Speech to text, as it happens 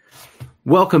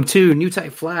Welcome to New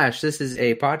Type Flash. This is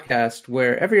a podcast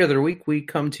where every other week we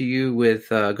come to you with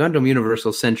Gundam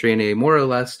Universal Century in a more or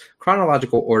less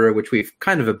chronological order, which we've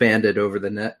kind of abandoned over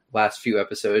the last few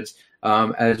episodes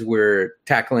as we're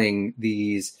tackling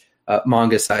these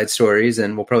manga side stories,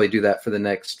 and we'll probably do that for the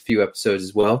next few episodes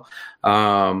as well.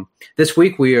 This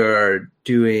week we are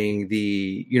doing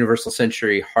the Universal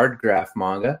Century hard graph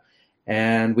manga,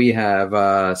 and we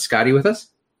have Scotty with us.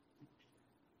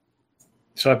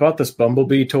 So I bought this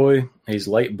Bumblebee toy. He's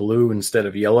light blue instead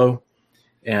of yellow.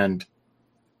 And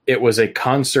it was a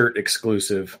concert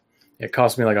exclusive. It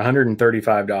cost me like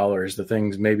 $135. The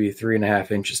thing's maybe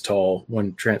 3.5 inches tall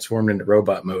when transformed into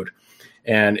robot mode.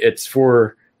 And it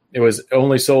was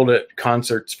only sold at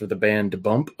concerts for the band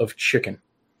Bump of Chicken,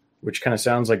 which kind of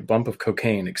sounds like Bump of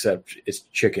Cocaine, except it's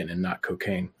chicken and not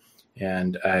cocaine.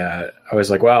 And I was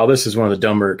like, wow, this is one of the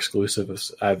dumber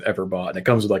exclusives I've ever bought. And it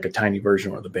comes with like a tiny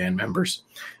version of the band members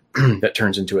that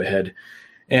turns into a head.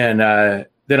 And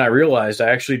then I realized I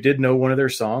actually did know one of their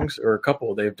songs, or a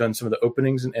couple. They've done some of the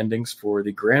openings and endings for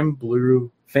the Grand Blue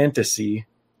Fantasy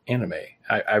anime.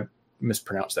 I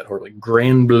mispronounced that horribly.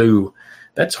 Grand Blue.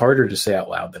 That's harder to say out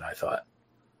loud than I thought.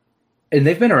 And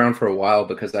they've been around for a while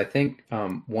because I think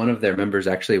one of their members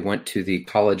actually went to the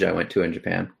college I went to in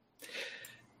Japan.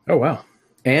 Oh, wow.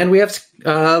 And we have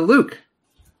Luke.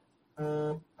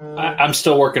 I'm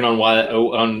still working on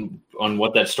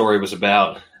what that story was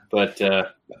about, but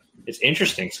it's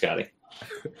interesting, Scotty.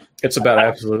 It's about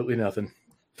absolutely nothing.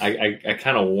 I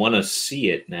kind of want to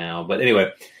see it now, but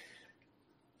anyway.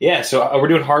 Yeah, so we're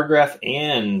doing Hard Graph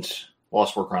and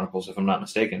Lost War Chronicles, if I'm not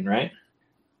mistaken, right?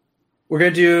 We're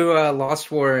going to do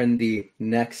Lost War in the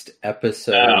next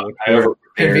episode. We're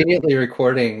conveniently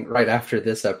recording right after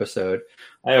this episode.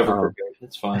 I overprepared.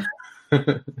 That's fine.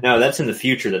 No, that's in the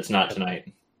future. That's not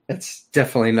tonight. It's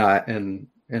definitely not in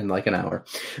like an hour.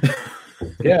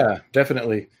 Yeah,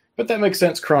 definitely. But that makes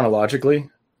sense chronologically,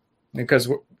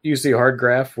 because you see Hard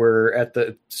Graph, we're at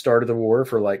the start of the war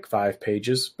for like 5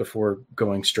 pages before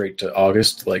going straight to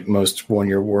August, like most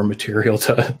one-year war material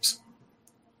does.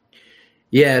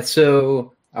 Yeah,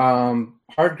 so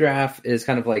Hard Graph is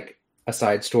kind of like a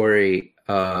side story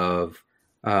of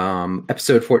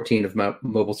episode 14 of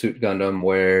Mobile Suit Gundam,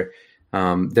 where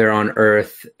they're on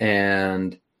Earth,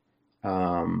 and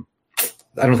I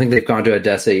don't think they've gone to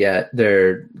Odessa yet.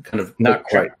 They're kind of not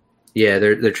quite. Yeah,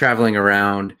 they're traveling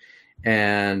around,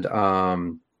 and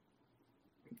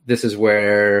this is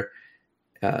where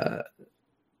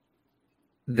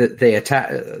they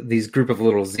attack these group of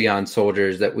little Zeon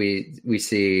soldiers that we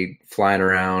see flying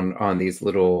around on these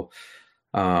little.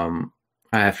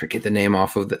 I forget the name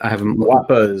off of I have them.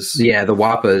 Wappas. Yeah, the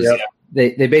Wappas. Yep.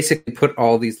 They basically put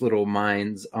all these little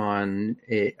mines on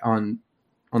the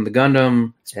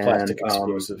Gundam. It's plastic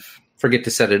explosive. Forget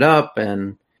to set it up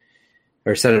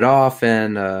or set it off,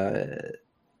 and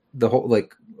the whole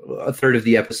like a third of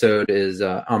the episode is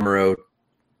Amuro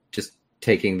just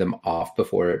taking them off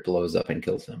before it blows up and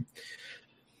kills them.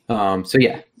 So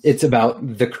yeah, it's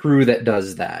about the crew that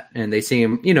does that, and they see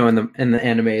him. In the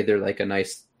anime, they're like a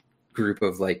nice group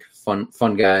of like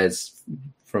fun guys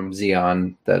from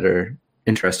Zeon that are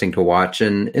interesting to watch,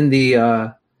 and in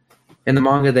the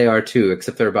manga they are too,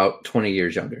 except they're about 20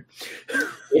 years younger.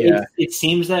 Yeah, it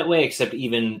seems that way, except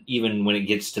even when it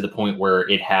gets to the point where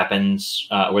it happens,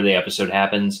 where the episode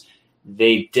happens,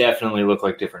 they definitely look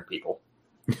like different people.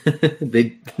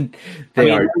 they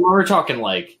are. We're talking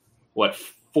like what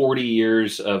 40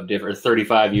 years of different,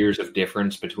 35 years of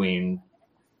difference between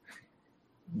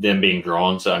them being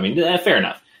drawn. So, I mean, fair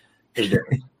enough. There's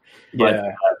difference.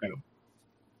 Yeah. But,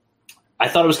 I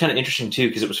thought it was kind of interesting, too,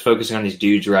 because it was focusing on these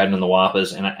dudes riding on the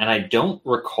Wappas, and I don't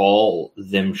recall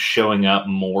them showing up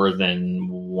more than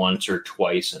once or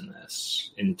twice in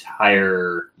this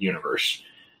entire universe.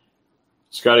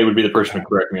 Scotty would be the person to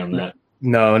correct me on that.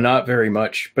 No, not very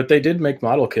much. But they did make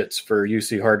model kits for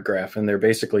UC Hard Graph, and they're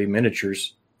basically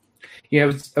miniatures.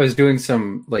 Yeah, I was doing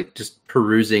some like just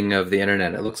perusing of the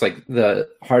internet. It looks like the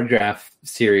Hard Graph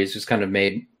series was kind of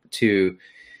made to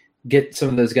get some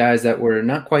of those guys that were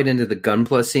not quite into the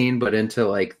Gunpla scene, but into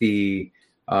like the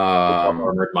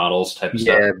armored models type of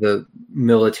stuff. Yeah, the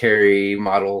military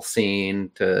model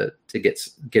scene to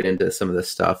get into some of this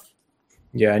stuff.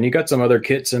 Yeah, and you got some other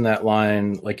kits in that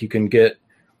line. Like you can get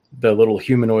the little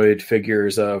humanoid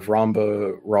figures of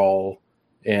Ramba Ral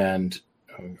and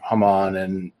Haman,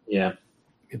 and yeah,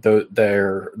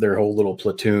 their whole little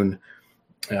platoon.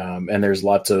 And there's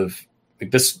lots of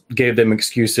this gave them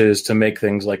excuses to make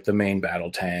things like the main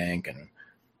battle tank and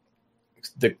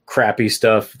the crappy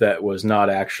stuff that was not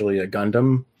actually a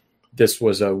Gundam this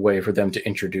was a way for them to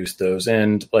introduce those.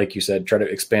 And like you said, try to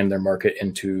expand their market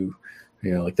into,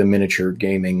 like the miniature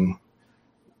gaming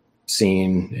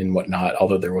scene and whatnot,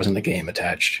 although there wasn't a game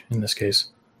attached in this case.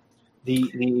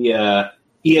 The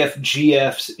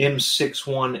EFGF's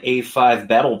M61A5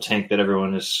 battle tank that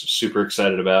everyone is super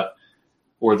excited about,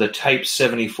 or the Type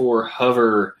 74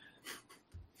 hover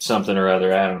something or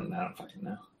other. I don't fucking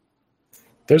know.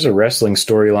 There's a wrestling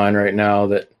storyline right now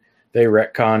that they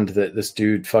retconned that this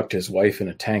dude fucked his wife in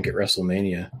a tank at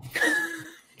WrestleMania.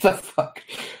 The fuck?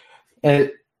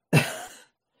 I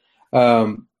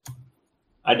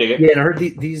dig it. Yeah, and I heard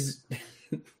these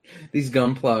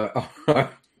Gunpla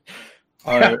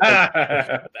are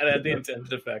that had the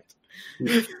intended effect.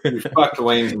 You fucked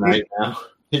Wayne's night now.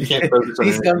 You can't focus on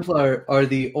these anything. Gunpla are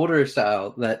the older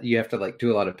style that you have to like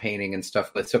do a lot of painting and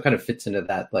stuff with, so it kind of fits into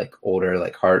that like older,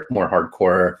 like more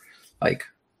hardcore like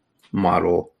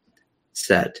model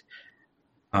set.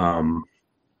 I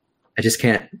just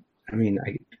can't. I mean,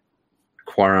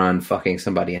 Quaron fucking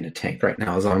somebody in a tank right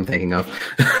now is all I'm thinking of.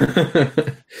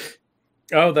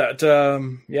 Oh, that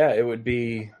it would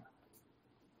be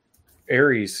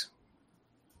Ares.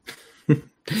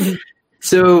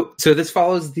 So this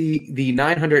follows the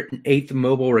 908th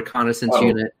Mobile Reconnaissance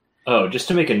Unit. Oh, just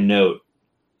to make a note,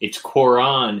 it's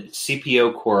Quaron,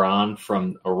 CPO Quaron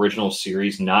from original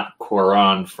series, not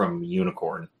Quaron from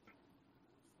Unicorn.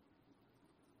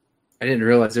 I didn't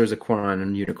realize there was a Quaron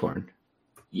and Unicorn.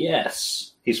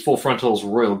 Yes, he's Full Frontal's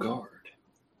Royal Guard.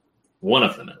 One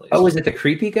of them, at least. Oh, is it the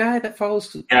creepy guy that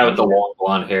follows? Yeah, with the long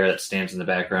blonde hair that stands in the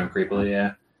background creepily.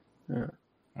 Yeah.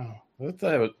 Oh, what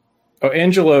that was? Oh,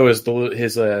 Angelo is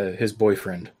his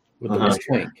boyfriend with the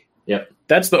twink. Yep.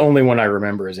 That's the only one I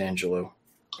remember is Angelo.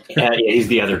 Yeah, he's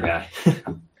the other guy.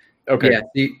 Okay.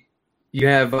 Yeah, you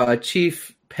have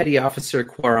Chief Petty Officer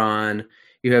Quaron.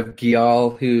 You have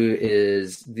Gyal, who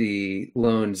is the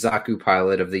lone Zaku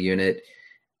pilot of the unit,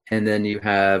 and then you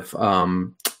have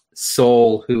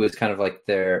Sol, who is kind of like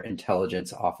their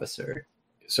intelligence officer.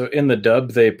 So in the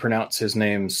dub, they pronounce his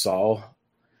name Saul,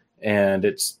 and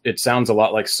it sounds a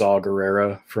lot like Saw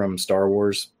Gerrera from Star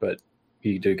Wars, but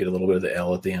you do get a little bit of the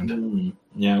L at the end.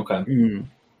 Yeah, okay.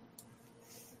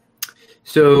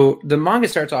 So the manga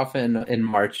starts off in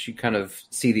March. You kind of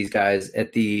see these guys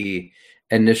at the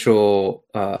initial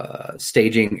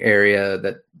staging area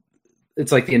that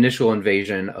it's like the initial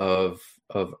invasion of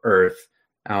Earth.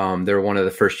 They're one of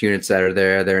the first units that are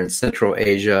there. They're in Central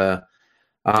Asia.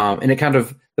 And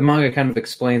the manga kind of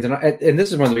explains, and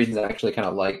this is one of the reasons I actually kind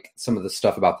of like some of the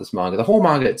stuff about this manga. The whole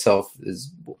manga itself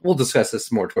we'll discuss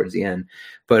this more towards the end,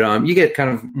 but you get kind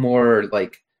of more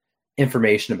like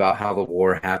information about how the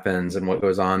war happens and what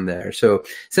goes on there. So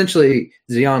essentially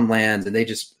Zeon lands and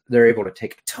they're able to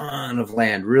take a ton of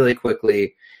land really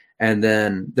quickly. And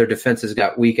then their defenses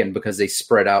got weakened because they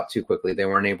spread out too quickly. They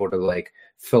weren't able to like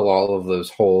fill all of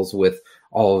those holes with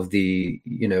all of the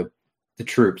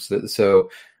troops.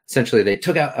 So essentially they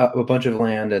took out a bunch of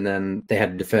land and then they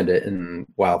had to defend it. And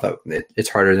wow, it's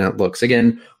harder than it looks.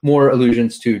 Again, more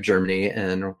allusions to Germany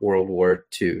and World War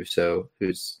II. So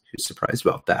who's surprised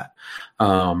about that?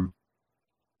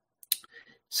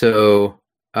 So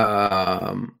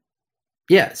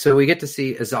we get to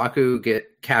see Izaku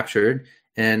get captured,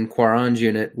 and Quaron's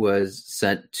unit was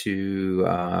sent to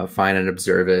find and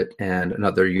observe it, and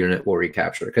another unit will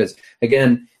recapture. Because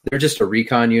again, they're just a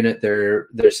recon unit. They're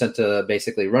sent to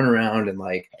basically run around and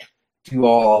like do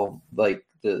all like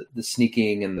the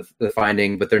sneaking and the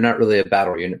finding, but they're not really a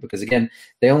battle unit because again,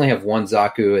 they only have one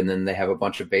Zaku, and then they have a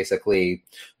bunch of basically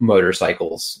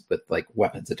motorcycles with like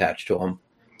weapons attached to them.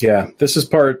 Yeah, this is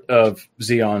part of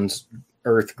Zeon's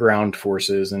Earth ground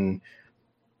forces, and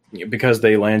because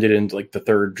they landed in like the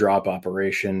third drop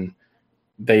operation,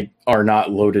 they are not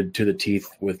loaded to the teeth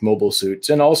with mobile suits.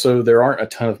 And also there aren't a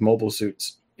ton of mobile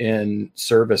suits in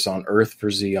service on Earth for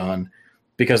Zeon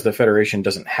because the Federation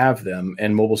doesn't have them,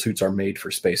 and mobile suits are made for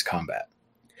space combat.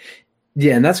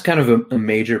 Yeah, and that's kind of a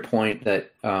major point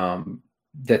that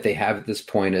they have at this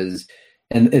point is,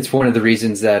 and it's one of the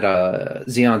reasons that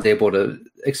Zeon's able to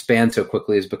expand so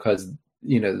quickly is because,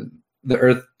 the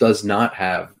Earth does not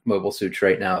have mobile suits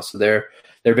right now. So they're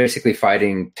basically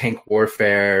fighting tank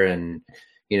warfare and,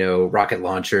 rocket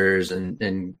launchers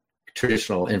and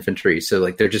traditional infantry. So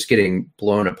like they're just getting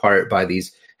blown apart by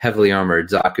these heavily armored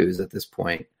Zakus at this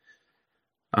point.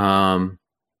 But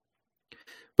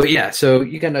yeah, so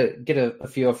you kind of get a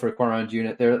feel for Quaron's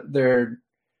unit. They're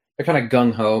kind of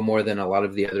gung-ho more than a lot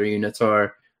of the other units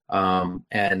are.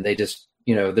 And they just,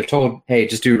 they're told, hey,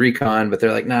 just do recon, but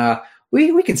they're like, nah,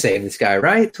 we can save this guy,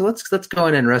 right? So let's go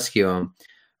in and rescue him.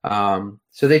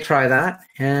 So they try that,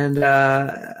 and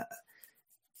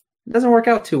doesn't work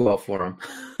out too well for him.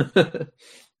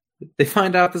 They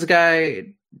find out this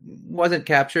guy wasn't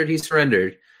captured; he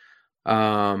surrendered.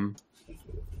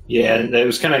 Yeah, and it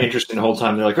was kind of interesting the whole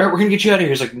time. They're like, "All right, we're gonna get you out of here."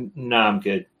 He's like, "No, I'm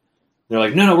good." They're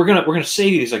like, "No, we're gonna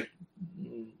save you." He's like,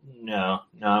 "No,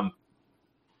 I'm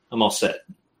all set.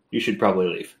 You should probably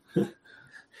leave."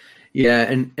 Yeah,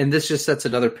 and this just sets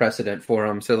another precedent for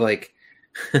him. So like,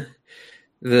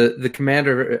 the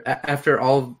commander, after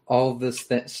all this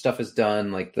stuff is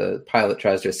done, like the pilot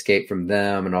tries to escape from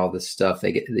them and all this stuff,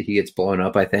 he gets blown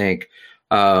up. I think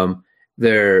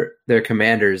their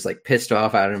commander's like pissed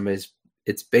off at him.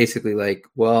 It's basically like,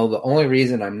 well, the only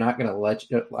reason I'm not going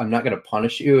to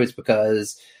punish you is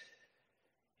because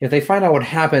if they find out what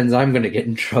happens, I'm going to get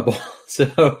in trouble.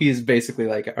 So he's basically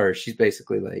like, or she's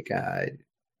basically like,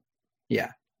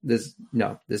 yeah, this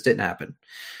didn't happen.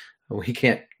 We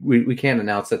can't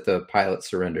announce that the pilot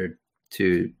surrendered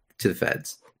to the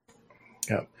feds.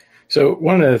 Yeah. So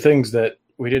one of the things that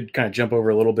we did kind of jump over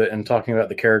a little bit in talking about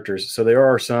the characters. So there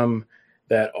are some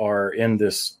that are in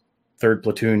this 3rd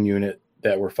platoon unit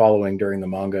that we're following during the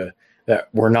manga that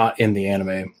were not in the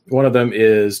anime. One of them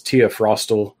is Tia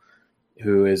Frostel,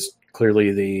 who is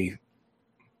clearly the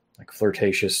like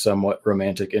flirtatious, somewhat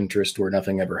romantic interest where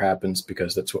nothing ever happens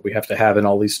because that's what we have to have in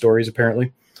all these stories,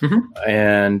 apparently. Mm-hmm.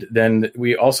 And then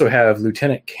we also have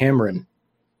Lieutenant Cameron,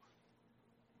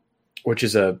 which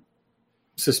is a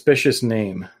suspicious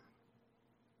name.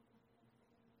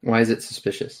 Why is it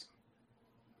suspicious?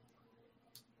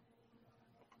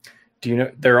 Do you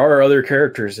know there are other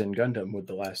characters in Gundam with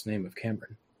the last name of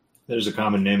Cameron? There's a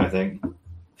common name, I think.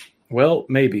 Well,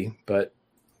 maybe, but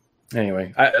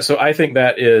anyway. So I think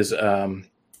that is. I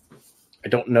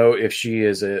don't know if she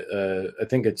is I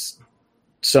think it's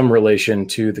some relation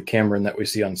to the Cameron that we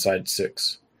see on side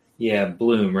 6. Yeah,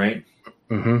 Bloom, right?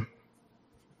 Mm-hmm.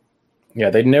 Yeah,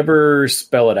 they never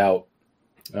spell it out,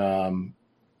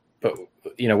 but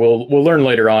we'll learn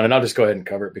later on, and I'll just go ahead and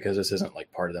cover it because this isn't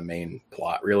like part of the main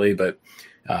plot, really. But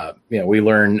we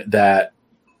learn that.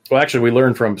 Well, actually, we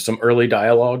learned from some early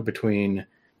dialogue between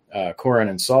Koran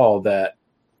and Saul that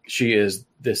she is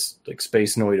this like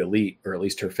space noid elite, or at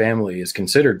least her family is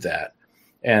considered that.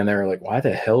 And they're like, why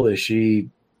the hell is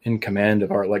she in command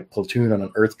of our like platoon on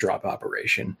an Earth drop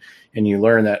operation? And you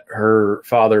learn that her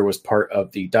father was part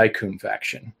of the Daikun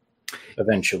faction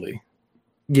eventually.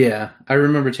 Yeah, I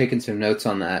remember taking some notes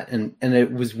on that. And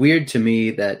it was weird to me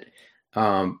that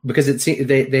because it seemed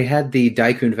they had the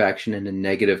Daikun faction in a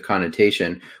negative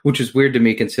connotation, which was weird to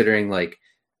me considering like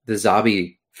the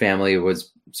Zabi family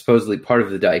was supposedly part of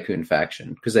the Daikun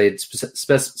faction because they had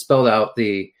spelled out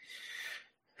the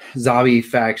Zabi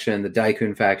faction, the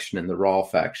Daikun faction, and the Raw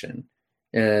faction.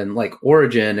 And like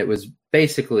Origin, it was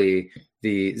basically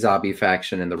the Zabi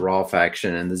faction and the Raw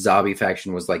faction, and the Zabi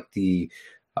faction was like the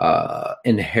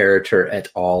inheritor et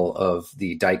al of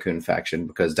the Daikun faction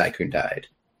because Daikun died.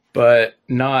 But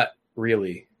not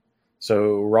really.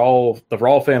 So the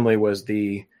Raw family was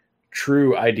the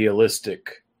true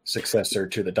idealistic successor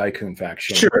to the Daikun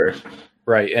faction. Sure.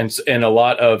 Right, and a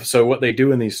lot of what they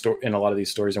do in a lot of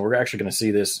these stories, and we're actually going to see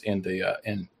this in the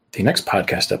next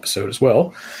podcast episode as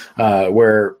well,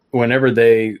 where whenever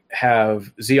they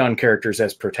have Zeon characters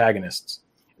as protagonists,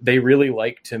 they really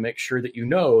like to make sure that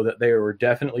that they were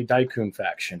definitely Daikun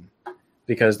faction,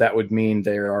 because that would mean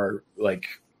they are like,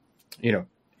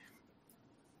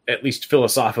 at least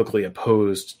philosophically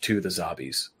opposed to the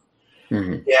Zabis.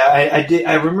 Mm-hmm. Yeah, I did.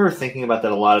 I remember thinking about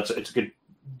that a lot. It's a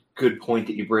good point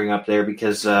that you bring up there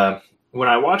because when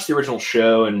I watched the original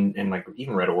show and like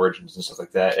even read Origins and stuff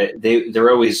like that, they're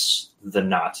always the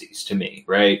Nazis to me,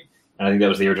 right? And I think that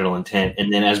was the original intent.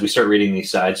 And then as we start reading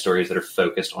these side stories that are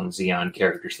focused on Zeon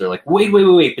characters, they're like, wait,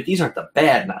 but these aren't the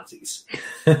bad Nazis.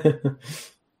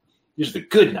 These are the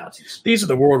good Nazis. These are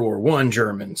the World War I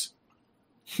Germans.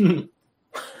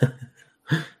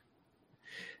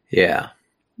 Yeah.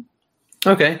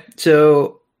 Okay,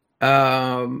 so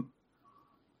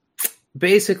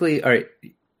basically, all right.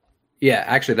 Yeah,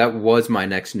 actually, that was my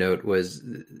next note, was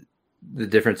the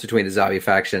difference between the Zabi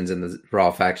factions and the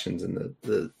Raw factions and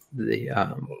the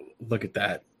Look at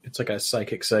that. It's like a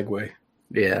psychic segue.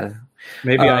 Yeah.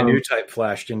 Maybe I knew type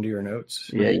flashed into your notes.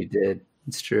 Yeah, you did.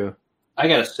 It's true. I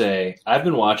gotta say, I've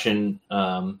been watching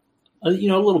a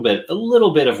little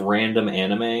bit of random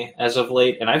anime as of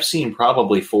late, and I've seen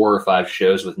probably 4 or 5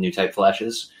 shows with new type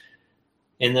flashes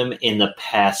in them in the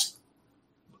past,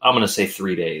 I'm going to say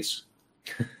 3 days.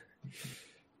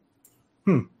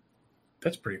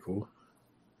 That's pretty cool.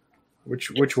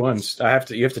 Which ones? You have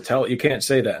to tell. You can't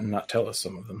say that and not tell us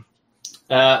some of them.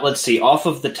 Let's see. Off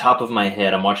of the top of my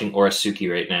head, I'm watching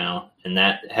Orisuki right now, and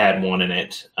that had one in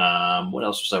it. What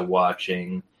else was I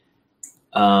watching?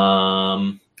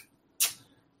 I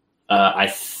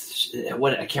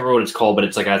can't remember what it's called, but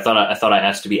it's like I thought I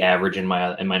asked to be average in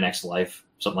my next life,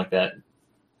 something like that.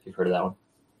 You've heard of that one?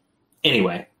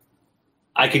 Anyway,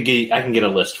 I can get a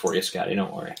list for you, Scotty.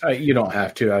 Don't worry. You don't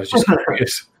have to. I was just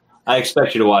curious. I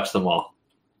expect you to watch them all.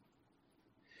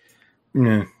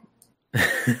 Yeah.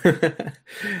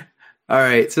 All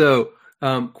right, so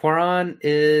Quaron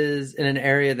is in an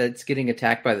area that's getting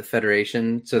attacked by the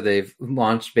Federation, so they've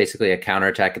launched basically a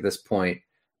counterattack at this point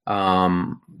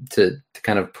to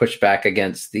kind of push back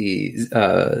against the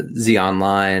Zeon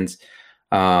lines.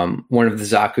 One of the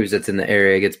Zakus that's in the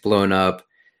area gets blown up,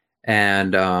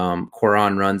 and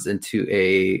Quaron runs into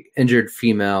a injured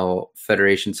female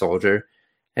Federation soldier,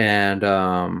 and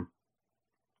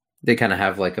they kind of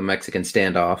have like a Mexican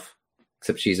standoff,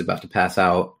 except she's about to pass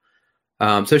out.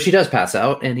 So she does pass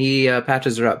out, and he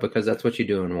patches her up because that's what you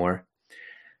do in war.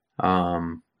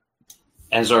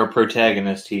 As our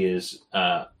protagonist, he is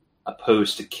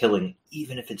opposed to killing,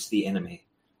 even if it's the enemy.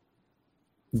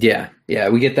 Yeah,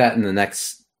 we get that in the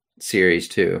next series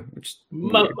too.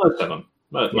 Most of them.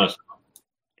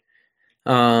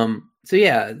 So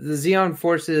yeah, the Zeon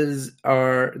forces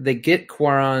they get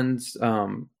Quaron's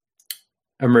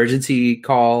emergency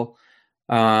call,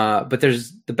 but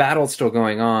there's the battle still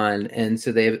going on, and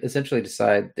so they essentially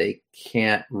decide they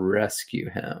can't rescue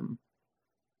him.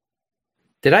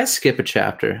 Did I skip a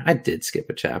chapter? I did skip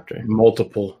a chapter.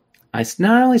 Multiple. I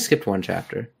only skipped one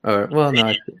chapter. Or well,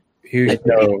 no. I'm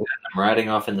riding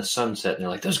off in the sunset, and they're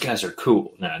like, "Those guys are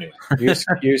cool." No, anyway,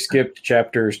 you skipped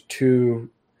chapters 2,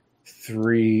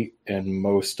 3, and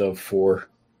most of 4.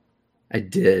 I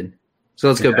did. So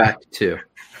let's go back to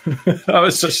 2. I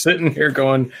was just sitting here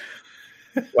going,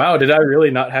 "Wow, did I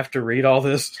really not have to read all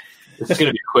this?" This is going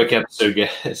to be a quick episode,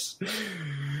 guys.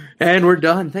 And we're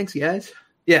done. Thanks, guys.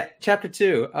 Yeah, chapter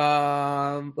 2.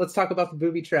 Let's talk about the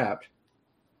booby-trapped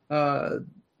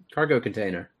cargo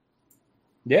container.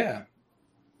 Yeah.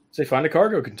 So they find a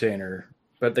cargo container,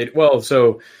 but they get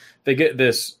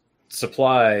this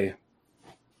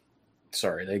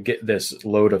they get this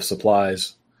load of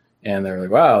supplies, and they're like,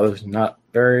 wow, there's not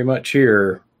very much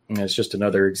here. And it's just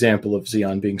another example of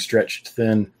Zeon being stretched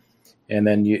thin. And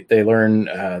then they learn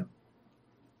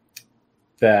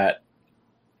that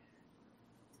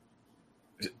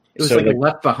it was a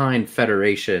left behind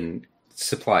Federation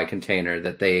supply container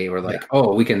that they were like,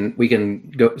 oh, we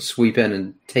can go sweep in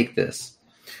and take this.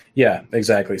 Yeah,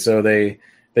 exactly. So they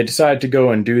decide to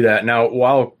go and do that. Now,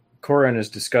 while Quaron is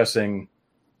discussing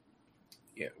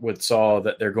with Saul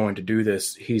that they're going to do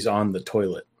this, he's on the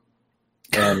toilet.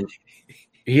 And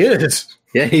he is.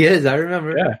 Yeah, he is. I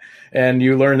remember. Yeah. And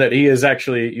you learn that he is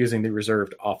actually using the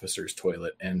reserved officer's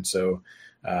toilet. And so,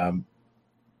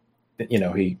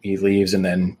 he leaves, and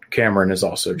then Cameron is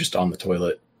also just on the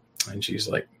toilet. And she's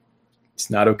like, it's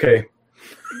not okay.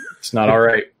 It's not all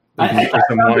right. We can take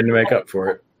some wine to make up for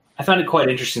it. I found it quite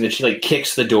interesting that she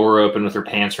kicks the door open with her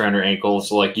pants around her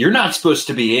ankles. Like, you're not supposed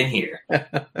to be in here.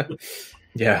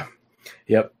 Yeah.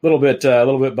 Yep. A little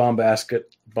bit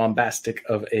bombastic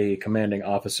of a commanding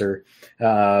officer.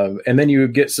 And then you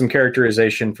get some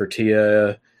characterization for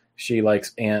Tia. She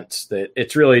likes ants. That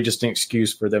it's really just an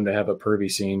excuse for them to have a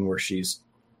pervy scene where she's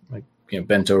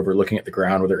bent over looking at the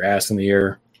ground with her ass in the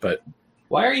air. But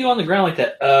why are you on the ground like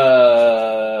that?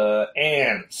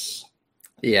 Ants.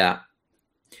 Yeah.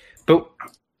 But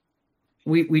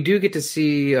we do get to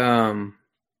see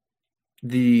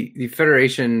the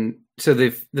Federation. So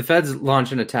the Feds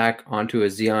launch an attack onto a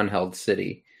Zeon-held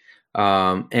city,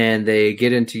 and they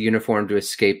get into uniform to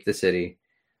escape the city.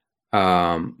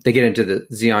 They get into the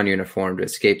Zeon uniform to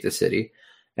escape the city,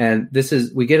 and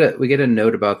we get a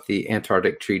note about the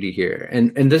Antarctic Treaty here,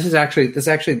 and this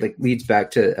actually leads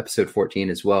back to episode 14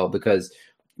 as well, because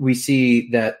we see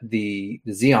that the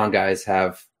Zeon guys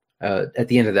have at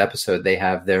the end of the episode they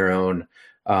have their own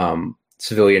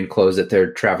civilian clothes that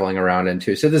they're traveling around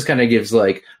into. So this kind of gives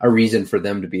a reason for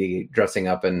them to be dressing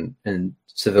up in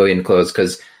civilian clothes,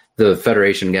 because the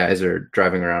Federation guys are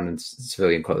driving around in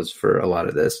civilian clothes for a lot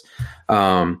of this.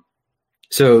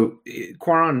 So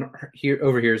Quaron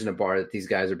overhears in a bar that these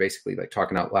guys are basically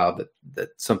talking out loud that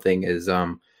something is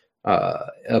a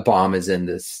bomb is in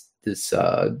this.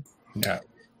 Yeah.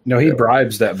 No, he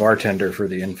bribes that bartender for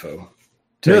the info.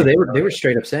 No, they were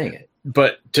straight up saying it.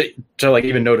 But to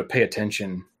even know to pay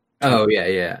attention. Oh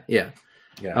yeah.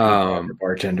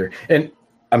 Bartender. And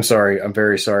I'm sorry. I'm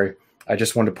very sorry. I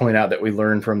just wanted to point out that we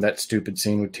learned from that stupid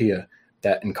scene with Tia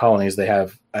that in colonies they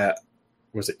have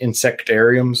was it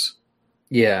insectariums?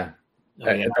 Yeah.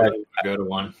 Go to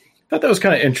one. Thought that was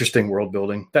kind of interesting world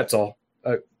building. That's all.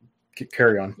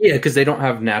 Carry on. Yeah, because they don't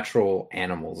have natural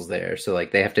animals there, so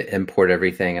like they have to import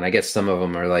everything, and I guess some of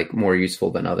them are like more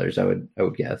useful than others. I would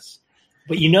guess.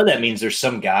 But that means there's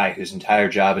some guy whose entire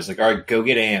job is like, all right, go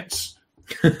get ants.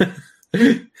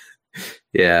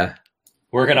 Yeah,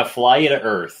 we're gonna fly you to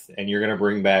Earth, and you're gonna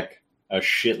bring back a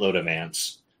shitload of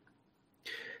ants.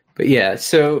 But yeah,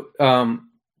 so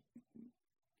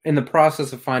in the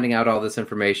process of finding out all this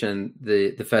information,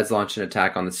 the feds launch an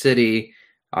attack on the city.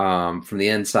 From the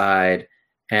inside,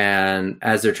 and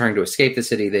as they're trying to escape the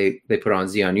city, they put on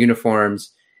Zeon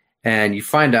uniforms, and you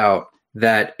find out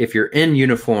that if you're in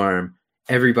uniform,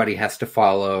 everybody has to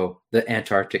follow the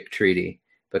Antarctic Treaty,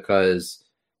 because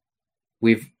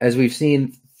we've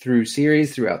seen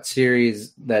throughout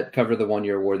series that cover the 1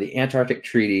 year war, the Antarctic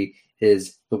Treaty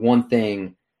is the one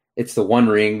thing, it's the one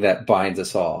ring that binds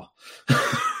us all.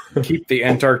 Keep the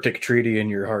Antarctic Treaty in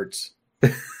your hearts.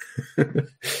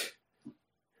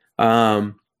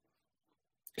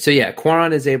 So yeah,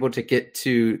 Quaron is able to get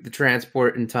to the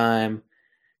transport in time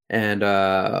and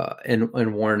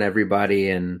warn everybody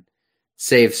and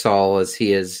save Saul as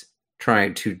he is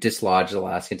trying to dislodge the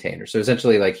last container. So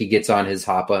essentially, like, he gets on his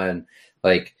Hoppa and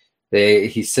like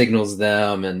he signals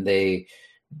them and they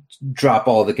drop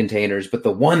all the containers, but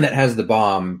the one that has the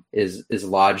bomb is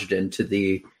lodged into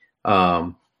the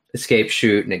escape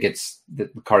chute, and the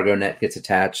cargo net gets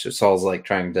attached. So Saul's like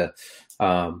trying to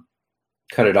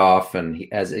cut it off, and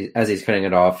as he's cutting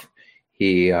it off,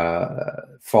 he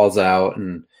falls out,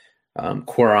 and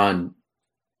Quaron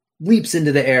leaps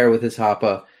into the air with his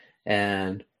Hoppa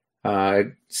and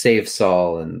saves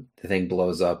Saul, and the thing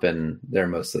blows up, and they're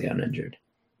mostly uninjured.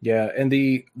 Yeah, and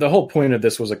the whole point of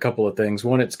this was a couple of things.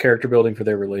 One, it's character building for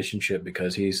their relationship,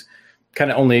 because he's kind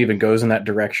of only even goes in that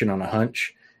direction on a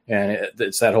hunch, and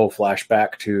it's that whole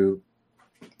flashback to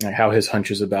how his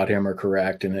hunches about him are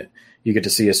correct, and you get to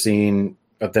see a scene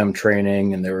of them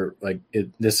training, and they were like,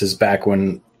 this is back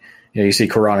when you see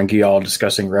Quaron and Gial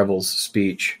discussing Revel's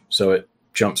speech, so it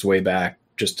jumps way back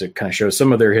just to kind of show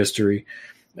some of their history.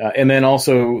 And then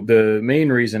also the main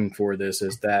reason for this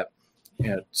is that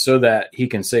so that he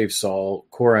can save Saul,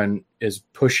 Quaron is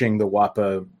pushing the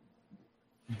Wappa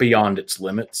beyond its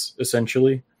limits,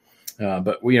 essentially.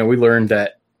 But we learned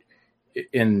that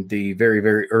in the very,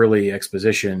 very early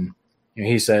exposition,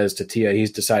 he says to Tia,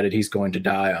 he's decided he's going to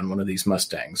die on one of these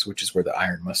Mustangs, which is where the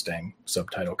Iron Mustang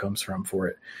subtitle comes from for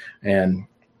it. And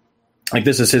like,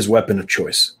 this is his weapon of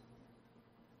choice,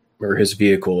 or his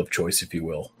vehicle of choice, if you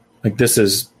will. Like, this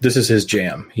is his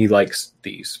jam. He likes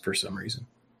these for some reason.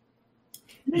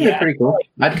 Yeah, pretty cool.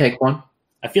 I'd take one.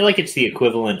 I feel like it's the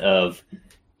equivalent of,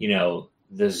 the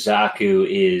Zaku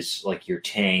is like your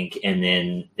tank, and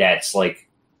then that's like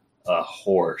a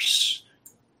horse.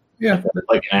 Yeah,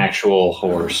 like an actual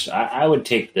horse. I would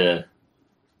take the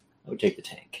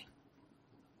tank.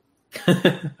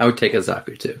 I would take a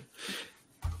Zaku too.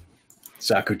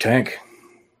 Zaku tank.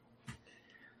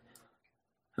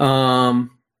 All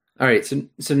right,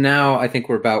 so now I think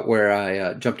we're about where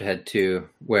I jumped ahead to,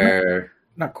 where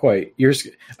not quite.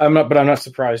 I'm not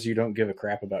surprised you don't give a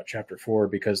crap about Chapter 4,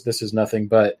 because this is nothing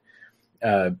but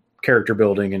character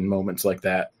building and moments like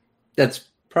that. That's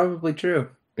probably true.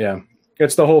 Yeah.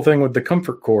 It's the whole thing with the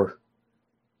Comfort Core.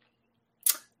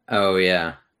 Oh,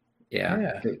 yeah.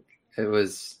 It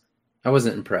was... I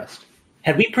wasn't impressed.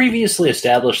 Had we previously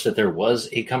established that there was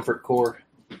a Comfort Core?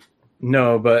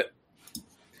 No, but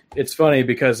it's funny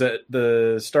because at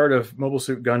the start of Mobile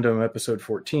Suit Gundam episode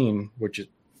 14, which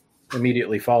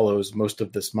immediately follows most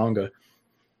of this manga,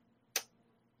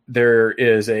 there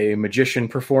is a magician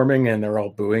performing and they're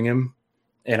all booing him.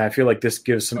 And I feel like this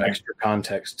gives some extra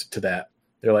context to that.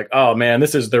 They're like, oh man,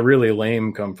 this is the really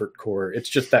lame Comfort Core. It's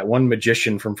just that one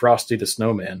magician from Frosty the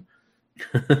Snowman.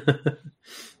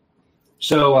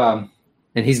 So,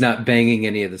 and he's not banging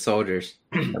any of the soldiers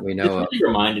that we know of. It really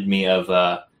reminded me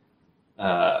of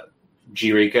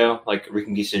G-Rico, like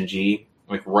Riken G,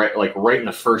 right in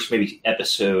the first maybe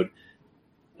episode.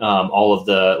 All of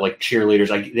the like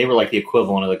cheerleaders, they were like the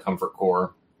equivalent of the Comfort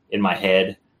Core in my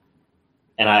head.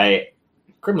 And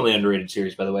criminally underrated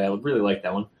series, by the way. I would really like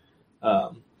that one.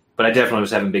 But I definitely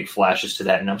was having big flashes to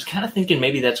that, and I was kind of thinking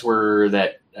maybe that's where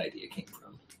that idea came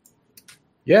from.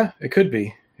 Yeah, it could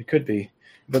be. It could be.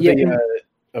 But yeah,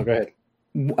 go ahead.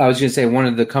 I was going to say one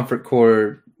of the Comfort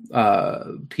Core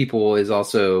people is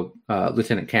also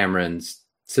Lieutenant Cameron's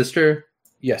sister.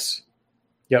 Yes.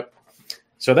 Yep.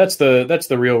 So that's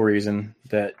the real reason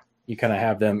that you kind of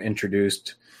have them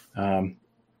introduced.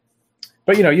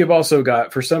 But you've also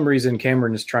got, for some reason,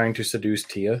 Cameron is trying to seduce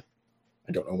Tia.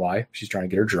 I don't know why. She's trying to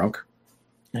get her drunk.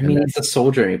 I mean, he's a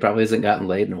soldier and he probably hasn't gotten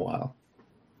laid in a while.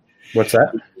 What's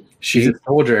that? She's a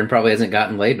soldier and probably hasn't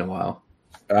gotten laid in a while.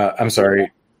 I'm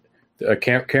sorry.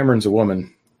 Cameron's a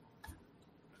woman.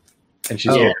 And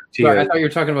she's I thought you were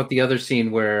talking about the other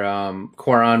scene where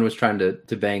Quaron was trying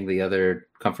to bang the other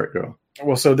comfort girl.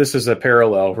 Well, so this is a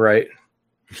parallel, right?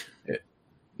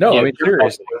 No, I mean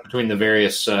seriously. Between the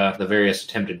various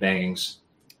attempted bangings.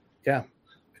 Yeah.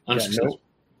 Unsuccessful.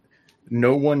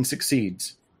 No one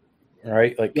succeeds.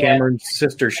 Right? Like Cameron's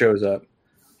sister shows up.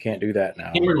 Can't do that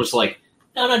now. Cameron was like,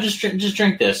 no, just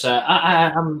drink this.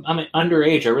 I'm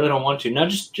underage. I really don't want to. No,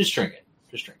 just drink it.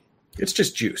 Just drink it. It's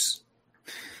just juice.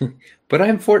 But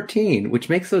I'm 14, which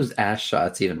makes those ass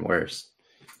shots even worse.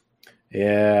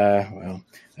 Yeah, well.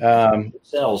 It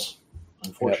sells,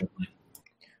 unfortunately. Yep.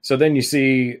 So then you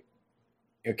see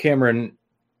Quaron,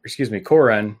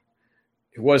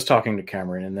 who was talking to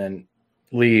Cameron and then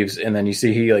leaves, and then you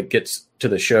see he like gets to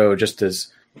the show just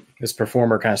as this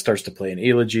performer kind of starts to play an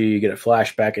elegy. You get a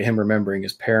flashback of him remembering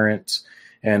his parents,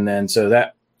 and then so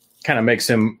that kind of makes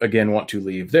him again want to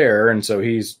leave there, and so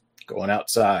he's going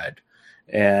outside,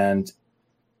 and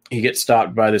he gets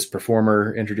stopped by this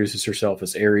performer, introduces herself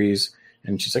as Ares,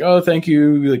 and she's like, "Oh, thank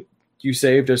you, like you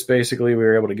saved us. Basically, we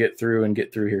were able to get through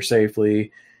here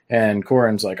safely." And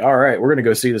Quaron's like, "All right, we're gonna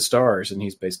go see the stars," and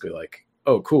he's basically like,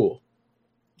 "Oh, cool,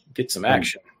 get some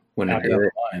action." When out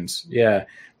the lines, yeah.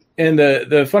 And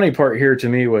the funny part here to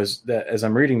me was that as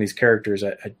I'm reading these characters,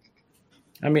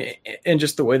 I mean, and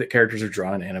just the way that characters are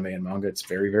drawn in anime and manga, it's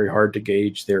very, very hard to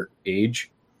gauge their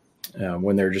age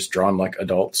when they're just drawn like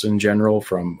adults in general,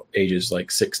 from ages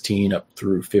like 16 up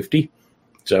through 50.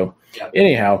 So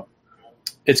anyhow,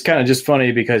 it's kind of just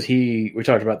funny because we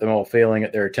talked about them all failing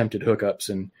at their attempted hookups,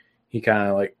 and he kind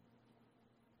of like,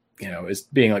 is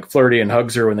being like flirty and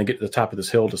hugs her when they get to the top of this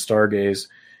hill to stargaze.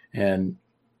 And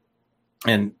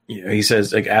he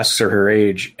says, like, asks her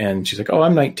age, and she's like, "Oh,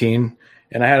 I'm 19."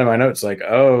 And I had in my notes like,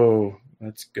 "Oh,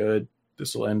 that's good.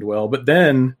 This will end well." But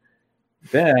then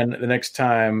the next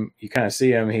time you kind of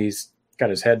see him, he's got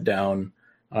his head down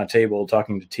on a table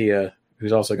talking to Tia,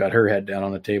 who's also got her head down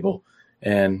on a table.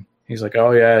 And he's like,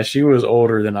 "Oh yeah, she was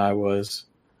older than I was.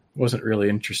 Wasn't really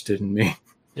interested in me."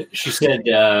 She said,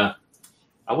 "I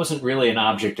wasn't really an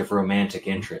object of romantic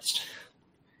interest."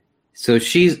 So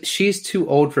she's too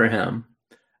old for him.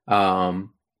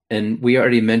 And we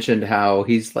already mentioned how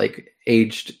he's like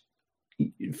aged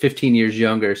 15 years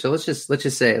younger. So let's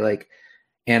just say like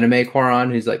anime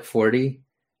Quaron, who's like 40,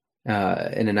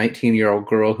 and a 19-year-old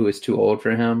girl who is too old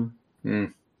for him.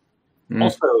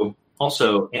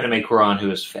 Also anime Quaron, who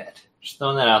is fat. Just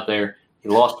throwing that out there. He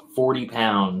lost 40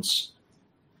 pounds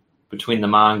between the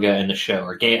manga and the show,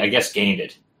 or I guess gained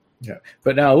it. Yeah.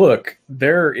 But now look,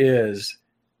 this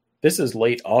is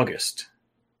late August.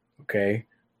 Okay.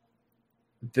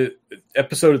 The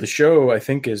episode of the show, I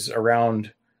think, is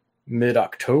around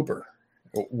mid-October.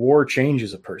 War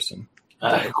changes a person.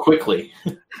 Quickly.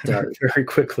 Very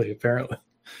quickly, apparently.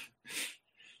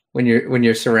 When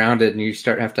you're surrounded and you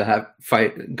have to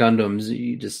fight Gundams,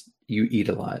 you eat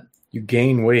a lot. You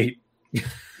gain weight.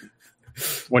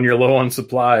 When you're low on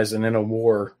supplies and in a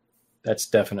war, that's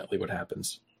definitely what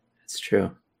happens. It's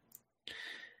true.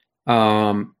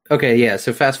 Okay, yeah.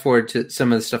 So fast forward to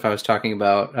some of the stuff I was talking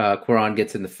about. Quaron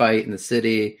gets in the fight in the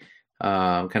city,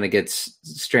 kind of gets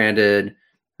stranded,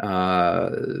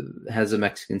 has a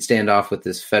Mexican standoff with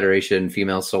this Federation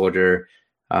female soldier.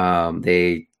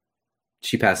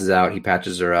 She passes out, he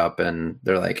patches her up, and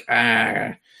they're like,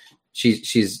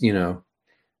 she's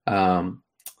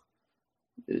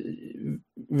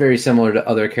very similar to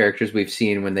other characters we've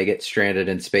seen when they get stranded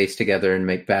in space together and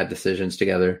make bad decisions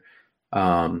together.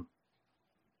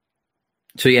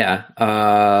 So yeah,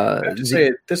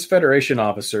 this Federation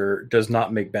officer does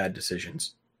not make bad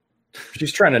decisions.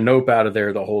 She's trying to nope out of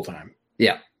there the whole time.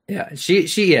 Yeah.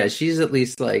 She's at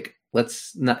least like,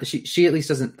 let's not. She at least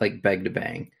doesn't like beg to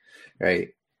bang, right?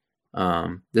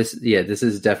 This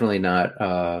is definitely not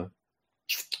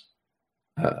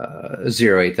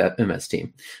 08 that MS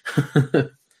team.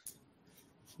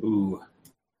 Ooh.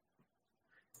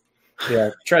 Yeah,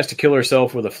 tries to kill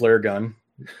herself with a flare gun.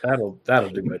 That'll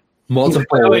do it.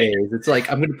 Multiple ways. It's like,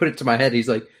 I'm going to put it to my head. He's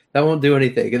like, that won't do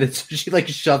anything. And then she like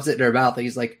shoves it in her mouth. And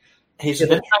he's like, that's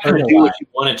not going to do what you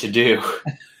want it to do.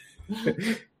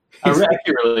 I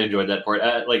actually really enjoyed that part.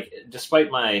 Like,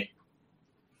 despite my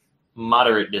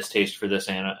moderate distaste for this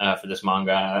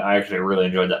manga, I actually really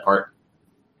enjoyed that part.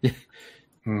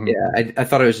 Mm-hmm. Yeah, I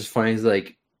thought it was just funny. He's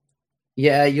like,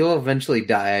 yeah, you'll eventually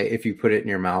die if you put it in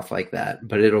your mouth like that,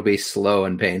 but it'll be slow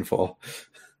and painful.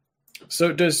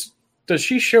 So does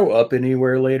she show up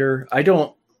anywhere later? I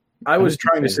don't I was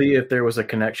trying to see if there was a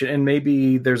connection, and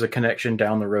maybe there's a connection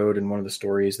down the road in one of the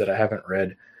stories that I haven't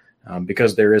read,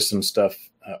 because there is some stuff.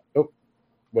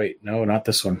 Wait, no, not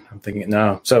this one. I'm thinking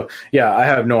no. So yeah, I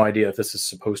have no idea if this is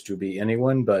supposed to be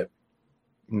anyone, but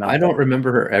I don't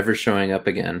remember her ever showing up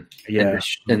again. Yeah,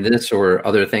 in this or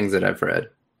other things that I've read.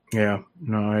 Yeah,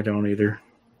 no, I don't either.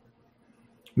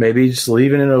 Maybe just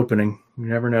leaving an opening. You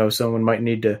never know. Someone might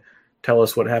need to tell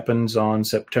us what happens on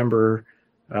September.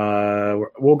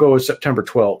 We'll go with September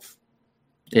 12th.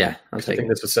 Yeah, I think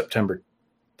this is September.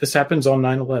 This happens on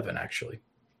 9/11, actually.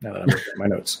 Now that I'm looking at my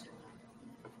notes.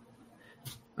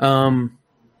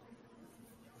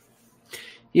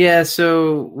 Yeah,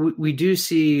 so we do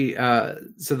see. So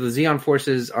the Zeon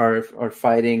forces are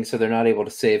fighting, so they're not able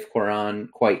to save Quran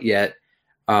quite yet.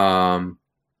 And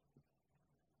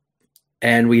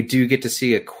we do get to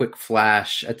see a quick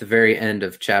flash at the very end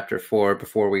of Chapter 4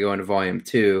 before we go into Volume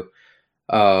 2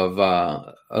 of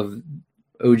OG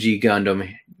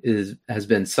Gundam has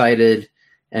been sighted,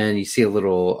 and you see a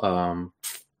little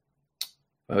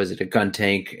a gun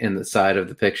tank in the side of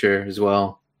the picture as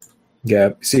well.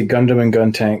 Yeah, see Gundam and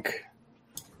gun tank.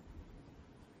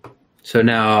 So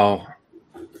now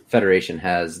Federation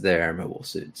has their mobile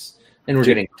suits, and we're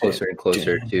getting closer and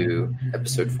closer to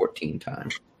episode 14 time.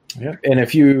 Yeah, and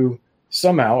if you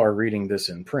somehow are reading this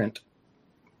in print,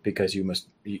 because you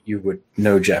would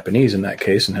know Japanese in that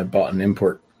case and have bought an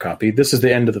import copy, this is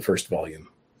the end of the first volume.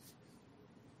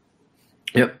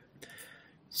 Yep.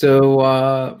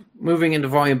 So moving into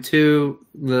Volume 2,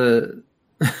 the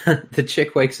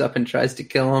chick wakes up and tries to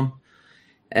kill him,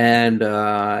 and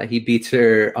he beats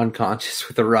her unconscious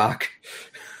with a rock.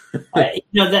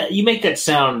 That you make that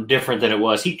sound different than it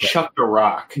was. He chucked a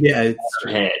rock. Yeah, at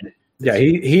her head. Yeah,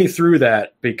 he threw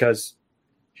that because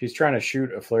she's trying to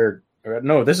shoot a flare.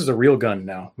 No, this is a real gun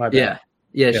now. My bad.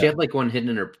 Yeah. She had like one hidden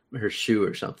in her shoe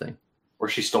or something, or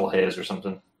she stole his or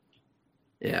something.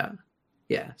 Yeah.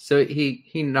 So he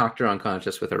knocked her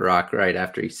unconscious with a rock right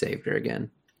after he saved her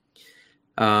again.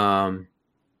 Yeah,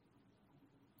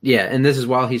 and this is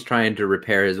while he's trying to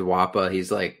repair his Wappa.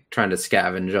 He's like trying to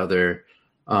scavenge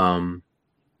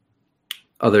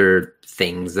other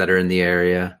things that are in the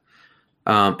area.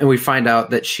 And we find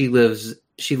out that she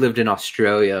lived in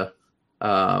Australia,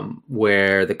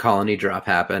 where the colony drop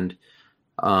happened.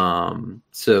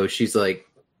 So she's like,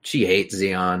 she hates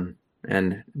Zeon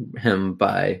and him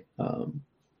by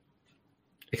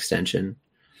extension.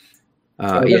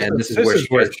 This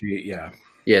is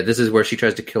where she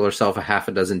tries to kill herself a half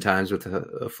a dozen times with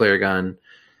a flare gun.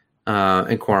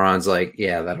 And Quaran's like,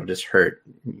 yeah, that'll just hurt.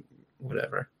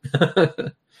 Whatever.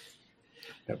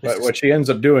 But what she ends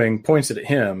up doing, points it at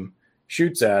him,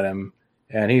 shoots at him,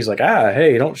 and he's like,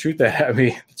 hey, don't shoot that at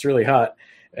me. It's really hot.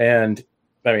 And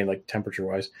I mean, like temperature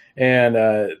wise. And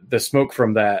the smoke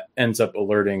from that ends up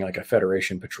alerting like a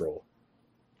Federation patrol.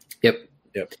 Yep.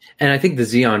 And I think the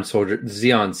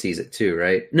Zeon sees it too,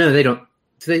 right? No, they don't.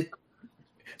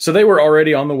 So they were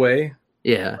already on the way.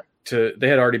 Yeah. They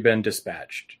had already been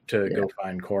dispatched to go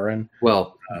find Quaran.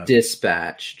 Well,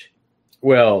 dispatched.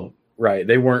 Well, right.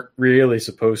 They weren't really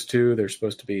supposed to. They're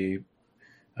supposed to be.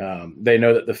 They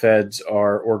know that the feds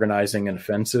are organizing an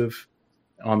offensive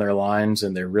on their lines,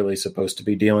 and they're really supposed to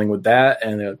be dealing with that.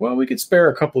 And they're like, well, we could spare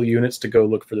a couple of units to go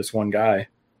look for this one guy.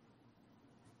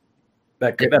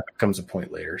 That becomes a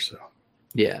point later. So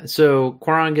yeah. So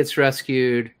Quaran gets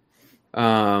rescued,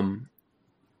 and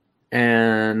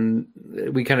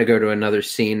we kind of go to another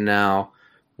scene now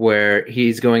where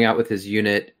he's going out with his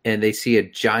unit, and they see a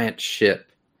giant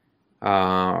ship.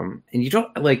 And you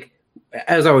don't like.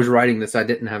 As I was writing this, I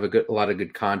didn't have a lot of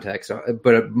good context,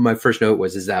 but my first note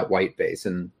was, "Is that white base?"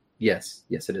 And yes,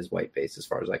 it is white base as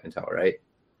far as I can tell. Right?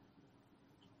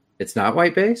 It's not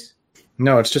white base.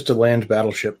 No, it's just a land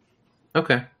battleship.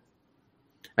 Okay.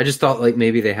 I just thought like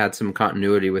maybe they had some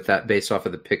continuity with that based off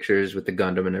of the pictures with the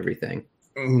Gundam and everything.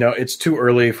 No, it's too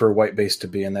early for white base to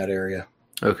be in that area.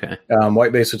 Okay.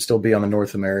 White base would still be on the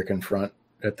North American front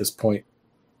at this point.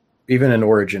 Even in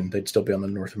Origin, they'd still be on the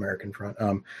North American front.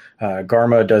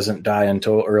 Garma doesn't die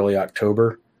until early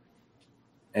October.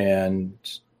 And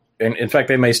in fact,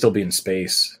 they may still be in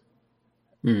space.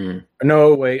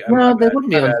 No, wait. Well, they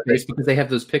wouldn't be on space because they have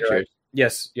those pictures.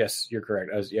 Yes, you're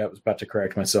correct. I was about to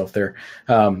correct myself there.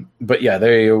 But yeah,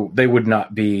 they would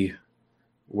not be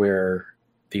where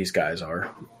these guys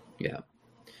are. Yeah.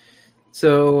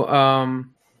 So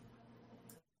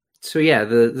yeah,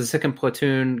 the second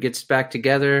platoon gets back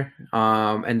together,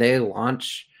 and they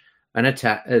launch an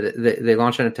attack. They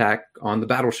launch an attack on the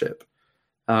battleship.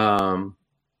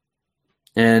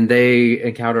 and they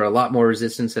encounter a lot more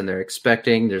resistance than they're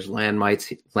expecting. There's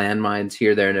landmines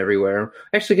here, there, and everywhere.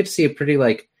 I actually get to see a pretty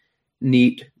like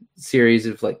neat series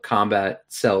of like combat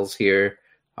cells here.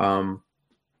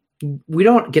 We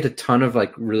don't get a ton of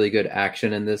like really good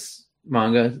action in this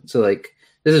manga, so like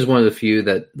this is one of the few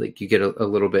that like you get a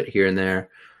little bit here and there.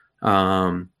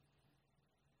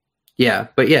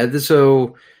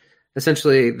 So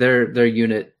essentially their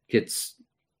unit gets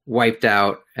wiped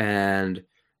out, and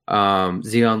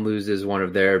Zeon loses one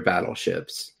of their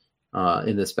battleships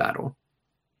in this battle.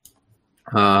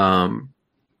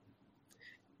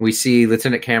 We see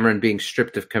Lieutenant Cameron being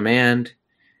stripped of command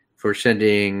for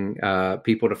sending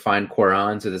people to find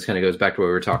Quran. So this kind of goes back to what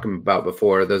we were talking about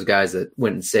before. Those guys that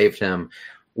went and saved him,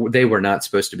 they were not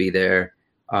supposed to be there.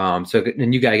 So a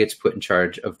new guy gets put in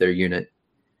charge of their unit.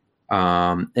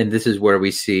 And this is where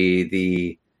we see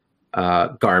the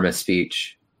Garma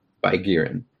speech by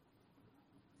Giran.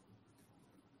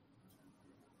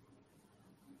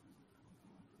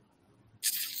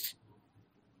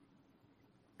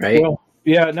 Right? Well,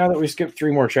 yeah, now that we skipped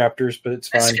 3 more chapters, but it's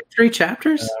fine. 3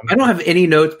 chapters? I don't have any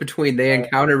notes between they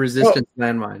encounter resistance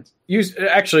landmines.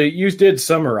 You did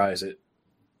summarize it.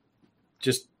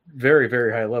 Just very,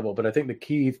 very high level. But I think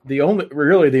the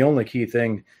only key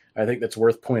thing I think that's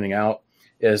worth pointing out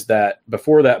is that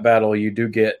before that battle, you do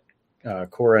get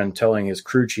Koran telling his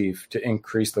crew chief to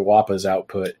increase the Wappa's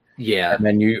output. Yeah. And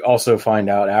then you also find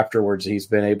out afterwards he's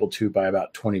been able to by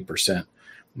about 20%.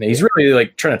 And he's really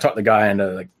like trying to talk the guy into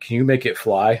like, can you make it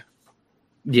fly?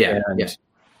 Yeah. And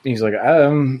he's like,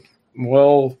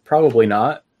 well, probably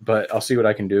not, but I'll see what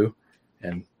I can do.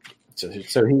 And so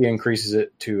he increases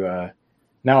it to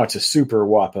now it's a super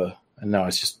Wappa, and now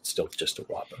it's still just a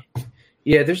Wappa.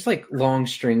 Yeah, there's like long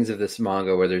strings of this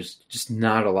manga where there's just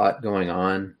not a lot going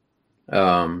on.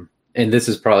 And this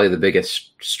is probably the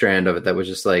biggest strand of it that was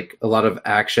just like a lot of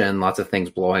action, lots of things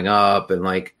blowing up, and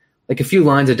like a few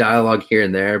lines of dialogue here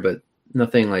and there, but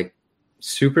nothing like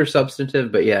super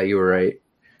substantive. But yeah, you were right.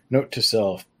 Note to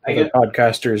self: other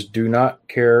podcasters do not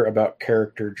care about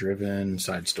character-driven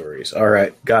side stories. All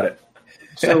right, got it.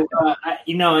 So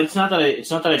it's not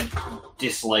that I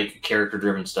dislike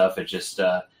character-driven stuff. It just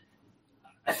I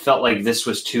felt like this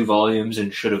was 2 volumes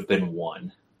and should have been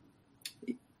 1.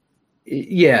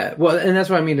 Yeah, well, and that's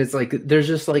what I mean. It's like there's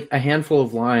just like a handful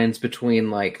of lines between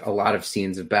like a lot of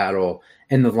scenes of battle,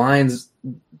 and the lines,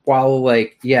 while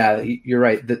like, yeah, you're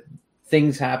right, that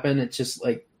things happen, it's just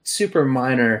like super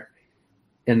minor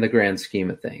in the grand scheme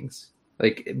of things.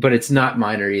 Like, but it's not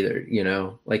minor either,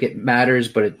 like it matters,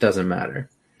 but it doesn't matter.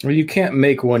 Well, you can't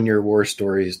make one-year war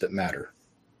stories that matter.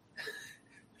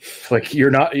 Like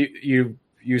you're not, you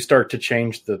start to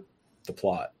change the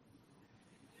plot.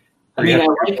 I mean,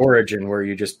 origin where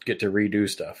you just get to redo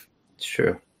stuff. It's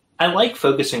true. I like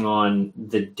focusing on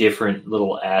the different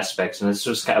little aspects, and I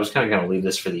was kind of going to leave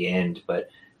this for the end, but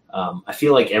I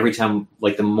feel like every time,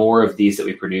 like the more of these that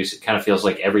we produce, it kind of feels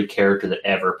like every character that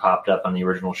ever popped up on the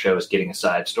original show is getting a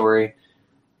side story,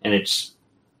 and it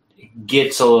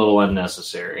gets a little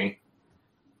unnecessary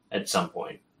at some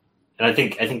point. And I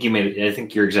think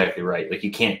you're exactly right. Like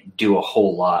you can't do a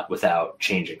whole lot without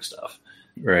changing stuff.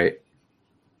 Right.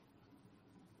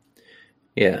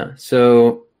 Yeah.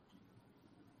 So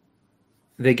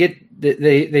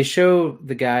they show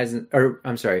the guys, or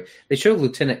I'm sorry, they show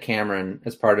Lieutenant Cameron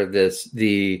as part of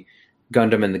the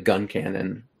Gundam and the gun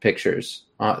cannon pictures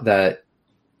that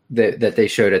they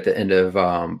showed at the end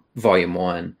of Volume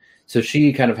 1. So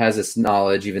she kind of has this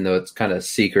knowledge, even though it's kind of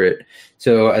secret.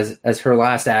 So as her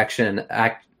last action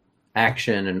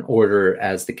and order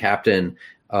as the captain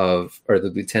or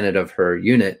the lieutenant of her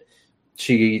unit,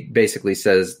 she basically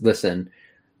says, "Listen,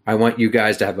 I want you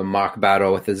guys to have a mock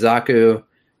battle with the Zaku,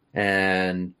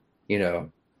 and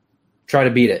try to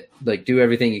beat it. Like do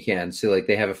everything you can." So like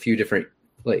they have a few different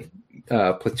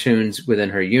platoons within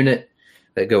her unit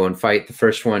that go and fight. The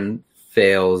first one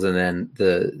fails, and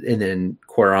then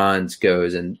Quaran's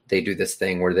goes and they do this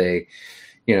thing where they,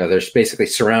 they're basically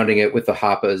surrounding it with the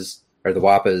Happas or the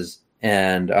Wappas,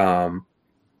 and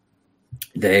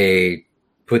they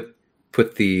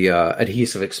put the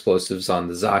adhesive explosives on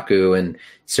the Zaku and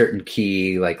certain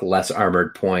key like less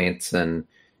armored points and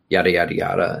yada yada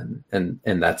yada, and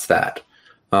that's that.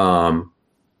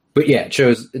 But yeah,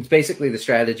 it's basically the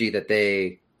strategy that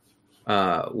they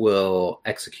will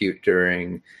execute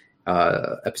during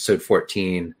episode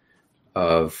 14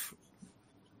 of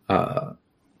Mobile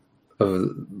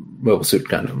Suit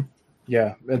Gundam.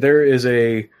 Yeah, there is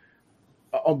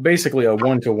basically a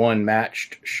 1-to-1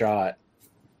 matched shot.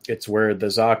 It's where the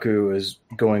Zaku is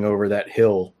going over that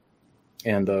hill,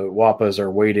 and the Wappas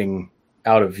are waiting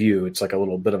out of view. It's like a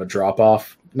little bit of a drop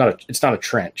off. It's not a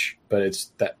trench, but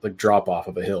it's that like drop off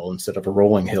of a hill instead of a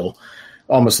rolling hill.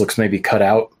 Almost looks maybe cut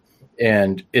out,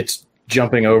 and it's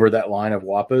jumping over that line of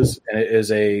Wappas, and it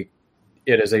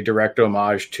is a direct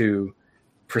homage to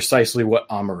precisely what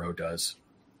Amuro does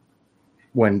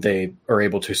when they are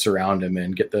able to surround him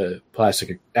and get the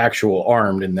actual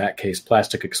armed, in that case,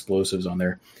 plastic explosives on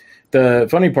there. The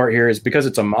funny part here is because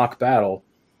it's a mock battle,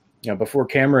 before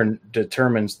Cameron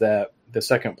determines that the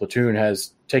second platoon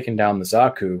has taken down the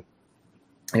Zaku,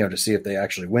 to see if they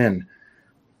actually win,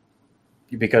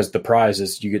 because the prize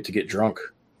is you get to get drunk.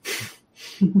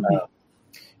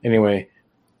 Anyway,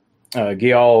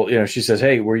 Gial, she says,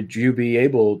 "Hey, would you be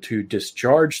able to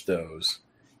discharge those?"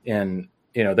 And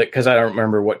that, because I don't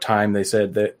remember what time they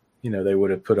said that they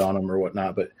would have put on them or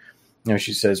whatnot, but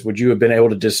she says, "Would you have been able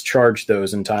to discharge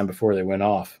those in time before they went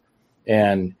off?"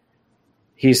 And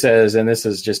he says, and this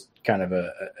is just kind of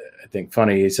I think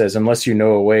funny. He says, "Unless you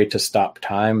know a way to stop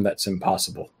time, that's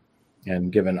impossible."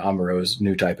 And given Amuro's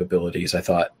new type abilities, I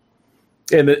thought,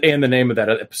 and the name of that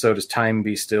episode is "Time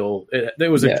Be Still." It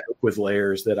was a joke with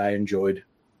layers that I enjoyed.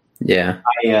 Yeah,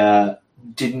 I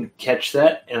didn't catch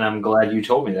that, and I'm glad you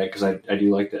told me that because I do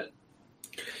like that.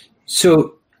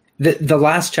 So the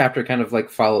last chapter kind of like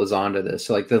follows on to this.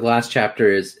 So like the last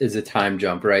chapter is a time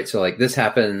jump, right? So like this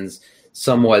happens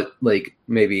somewhat like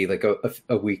maybe like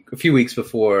a few weeks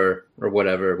before or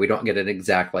whatever. We don't get an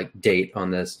exact like date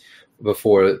on this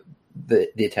before the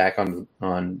attack on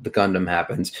the Gundam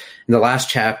happens. And the last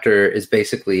chapter is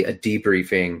basically a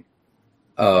debriefing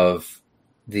of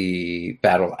the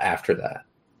battle after that.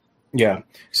 Yeah.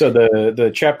 So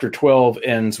the chapter 12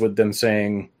 ends with them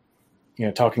saying,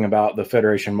 talking about the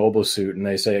Federation mobile suit, and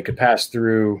they say it could pass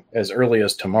through as early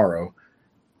as tomorrow.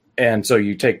 And so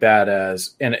you take that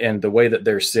as, and the way that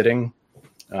they're sitting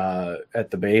at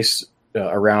the base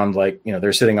around, like,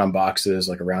 they're sitting on boxes,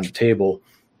 like around a table.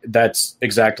 That's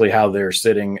exactly how they're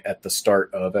sitting at the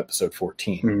start of episode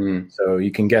 14. Mm-hmm. So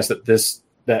you can guess that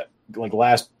that like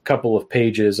last couple of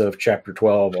pages of chapter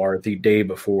 12 are the day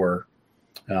before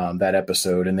that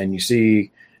episode. And then you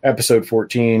see episode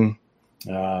 14,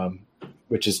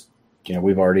 which is,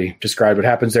 we've already described what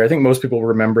happens there. I think most people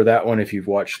remember that one if you've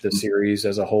watched the series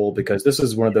as a whole, because this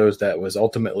is one of those that was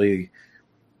ultimately,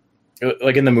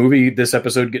 like in the movie, this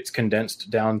episode gets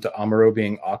condensed down to Amuro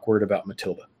being awkward about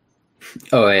Matilda.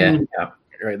 Oh, yeah.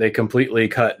 Right. They completely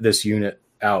cut this unit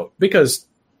out because,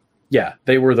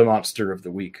 they were the monster of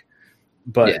the week.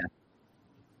 But,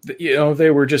 they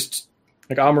were just,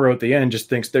 like Amuro at the end just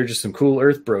thinks they're just some cool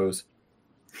Earth bros.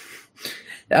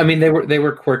 I mean, they're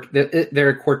a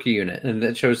quirky unit, and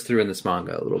that shows through in this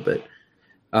manga a little bit.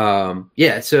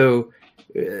 So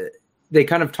they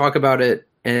kind of talk about it,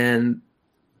 and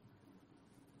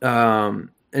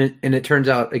it turns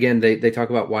out, again, they talk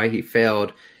about why he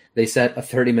failed. They set a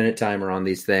 30-minute timer on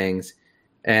these things,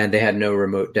 and they had no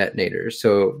remote detonators.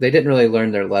 So they didn't really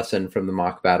learn their lesson from the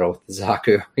mock battle with the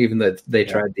Zaku, even though they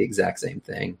tried the exact same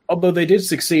thing. Although they did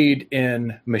succeed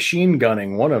in machine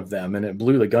gunning one of them, and it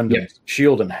blew the Gundam's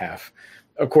shield in half.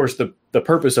 Of course, the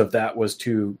purpose of that was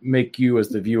to make you, as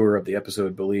the viewer of the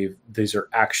episode, believe these are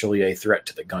actually a threat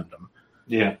to the Gundam.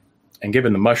 Yeah. And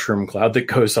given the mushroom cloud that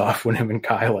goes off when him and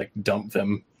Kai dump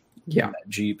them in that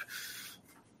Jeep.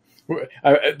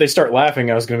 They start laughing.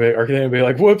 I was going to be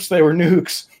like, whoops, they were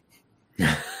nukes.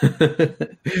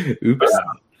 Oops.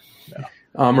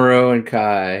 Amuro and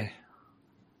Kai,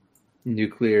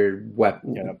 nuclear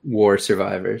war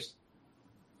survivors.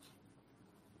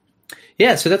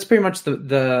 Yeah, so that's pretty much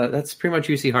that's pretty much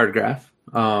UC Hardgraph.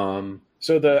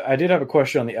 So I did have a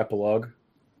question on the epilogue,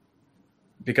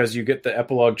 because you get the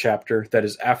epilogue chapter that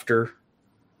is after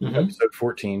episode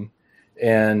 14,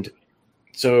 and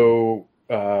so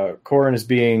Corrin is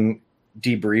being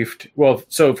debriefed. Well,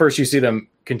 so first you see them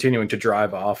continuing to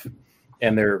drive off,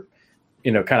 and they're,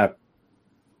 kind of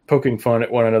poking fun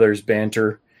at one another's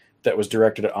banter that was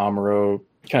directed at Amuro,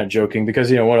 kind of joking because,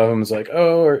 one of them is like,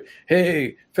 "Oh, or,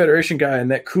 hey, Federation guy in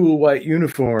that cool white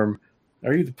uniform,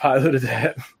 are you the pilot of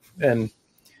that?" And,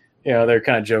 they're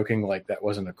kind of joking like that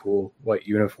wasn't a cool white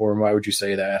uniform. Why would you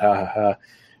say that? Ha ha ha.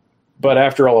 But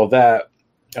after all of that,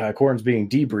 Corrin's being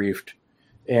debriefed,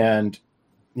 and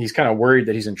he's kind of worried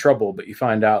that he's in trouble, but you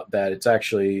find out that it's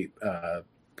actually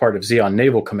part of Zeon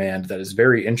Naval Command that is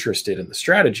very interested in the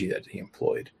strategy that he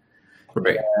employed.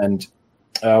 Right. And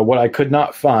what I could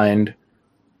not find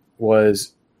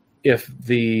was if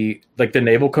the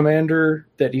naval commander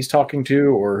that he's talking to,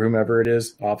 or whomever it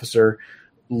is, officer,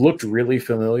 looked really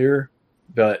familiar,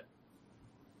 but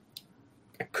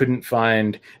I couldn't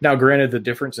find. Now, granted, the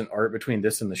difference in art between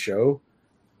this and the show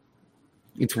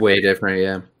It's way different,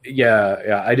 yeah.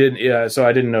 Yeah, I didn't. Yeah, so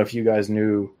I didn't know if you guys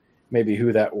knew maybe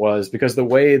who that was, because the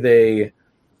way that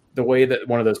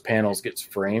one of those panels gets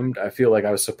framed, I feel like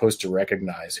I was supposed to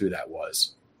recognize who that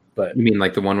was. But You mean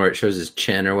like the one where it shows his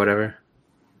chin or whatever?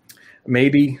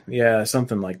 maybe, yeah,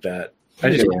 something like that. I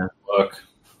just Yeah. Look,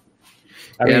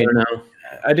 I Yeah, I mean, don't know.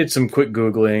 I did some quick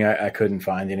Googling. I couldn't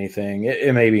find anything.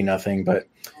 It may be nothing, but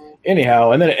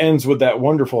anyhow, and then it ends with that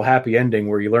wonderful happy ending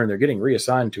where you learn they're getting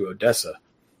reassigned to Odessa.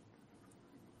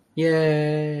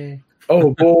 Yay.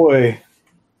 Oh boy,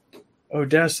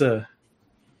 Odessa.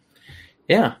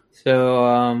 Yeah.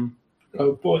 So,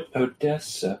 oh boy,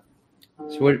 Odessa.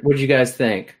 so what did you guys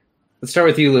think? Let's start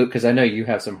with you, Luke, because I know you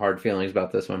have some hard feelings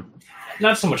about this one.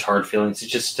 Not so much hard feelings.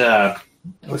 It's just I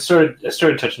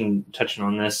started touching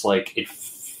on this. Like it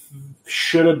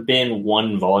should have been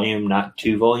one volume, not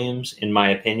two volumes, in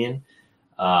my opinion.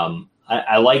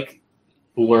 I like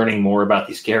learning more about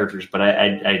these characters, but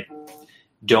I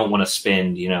don't want to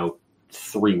spend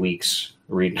 3 weeks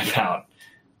reading about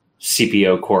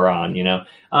CPO Koran.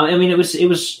 I mean, it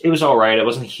was all right. I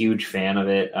wasn't a huge fan of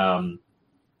it.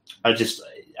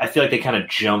 I feel like they kind of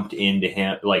jumped into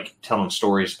him, like telling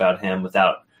stories about him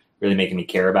without really making me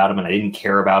care about him, and I didn't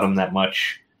care about him that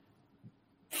much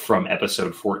from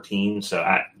episode 14. So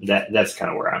that's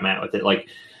kind of where I'm at with it. Like,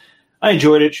 I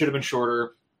enjoyed it. Should have been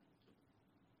shorter.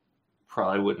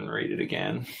 Probably wouldn't read it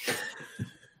again.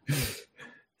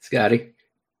 Scotty?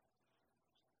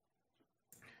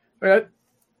 I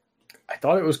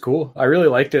thought it was cool. I really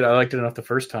liked it. I liked it enough the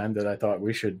first time that I thought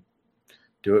we should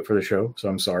do it for the show. So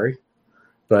I'm sorry.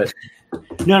 But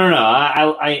No.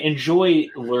 I enjoy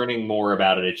learning more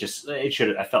about it.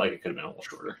 I felt like it could have been a little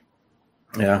shorter.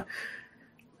 yeah.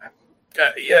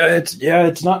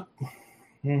 It's not.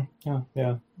 Yeah.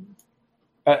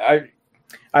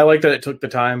 I like that it took the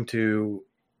time to.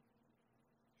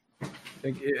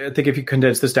 I think if you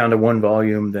condense this down to one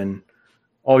volume, then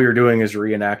all you're doing is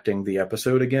reenacting the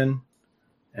episode again.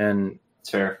 And It's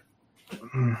fair.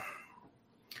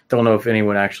 don't know if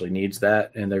anyone actually needs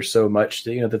that. And there's so much,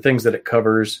 the things that it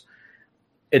covers.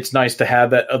 It's nice to have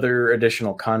that other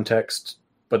additional context,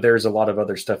 but there's a lot of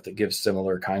other stuff that gives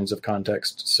similar kinds of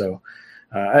context. So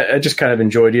I just kind of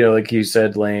enjoyed, like you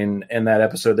said, Lane, in that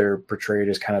episode, they're portrayed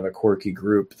as kind of a quirky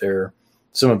group. They're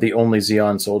some of the only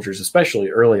Xeon soldiers, especially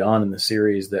early on in the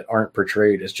series, that aren't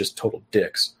portrayed as just total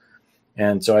dicks.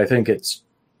 And so I think it's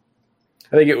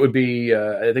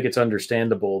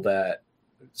understandable that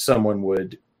someone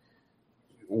would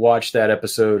watch that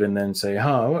episode and then say,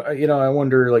 I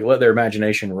wonder, like, let their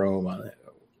imagination roam on it.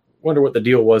 Wonder what the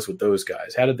deal was with those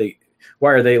guys.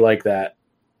 Why are they like that?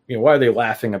 Why are they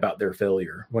laughing about their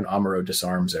failure when Amuro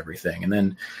disarms everything? And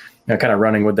then kind of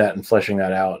running with that and fleshing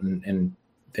that out and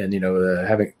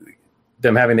having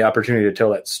the opportunity to tell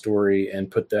that story and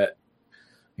put that,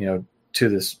 to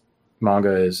this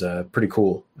manga is pretty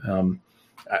cool.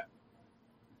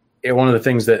 One of the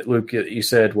things that Luke, you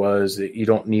said was that you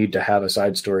don't need to have a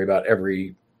side story about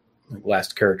every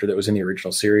last character that was in the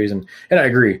original series. And I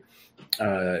agree.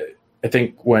 I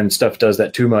think when stuff does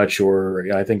that too much, or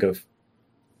I think of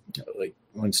like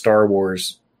when Star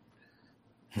Wars,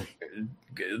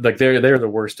 like they're the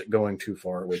worst at going too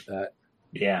far with that.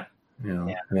 Yeah.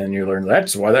 And then you learn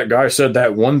that's why that guy said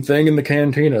that one thing in the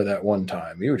cantina that one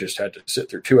time. You just had to sit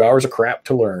through 2 hours of crap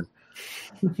to learn.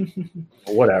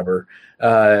 Whatever.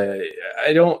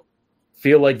 I don't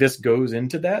feel like this goes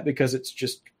into that because it's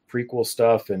just prequel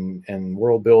stuff and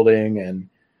world building and.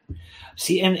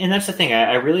 See, and that's the thing.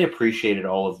 I really appreciated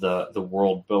all of the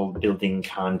world building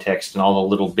context and all the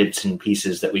little bits and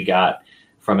pieces that we got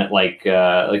from it. Like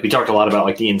we talked a lot about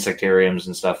like the insectariums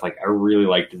and stuff. Like I really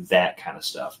liked that kind of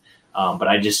stuff. But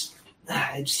I just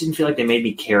didn't feel like they made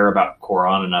me care about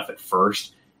Koran enough at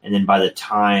first. And then by the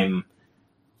time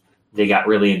they got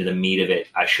really into the meat of it,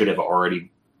 I should have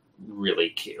already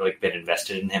really been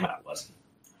invested in him, and I wasn't.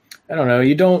 I don't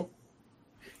know.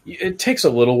 It takes a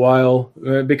little while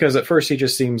because at first he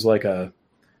just seems like a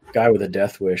guy with a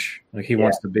death wish. Like he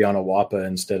wants to be on a Wappa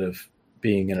instead of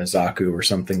being in a Zaku or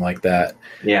something like that.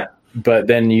 Yeah. But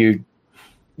then you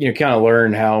kind of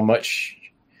learn how much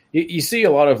you see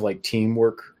a lot of like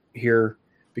teamwork here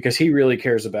because he really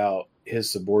cares about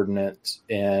his subordinates,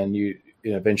 and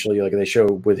eventually, like they show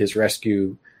with his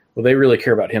rescue, well, they really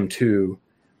care about him too.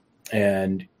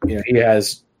 And he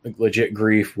has legit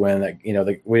grief when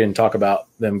we didn't talk about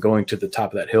them going to the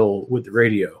top of that hill with the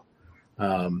radio.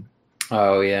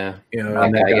 Oh yeah,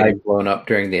 and that guy blown up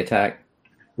during the attack.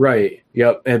 Right.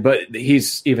 Yep. But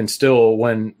he's even still,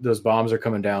 when those bombs are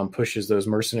coming down, pushes those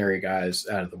mercenary guys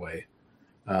out of the way.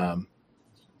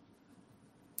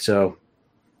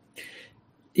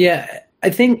 Yeah, I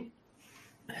think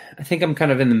I'm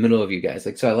kind of in the middle of you guys.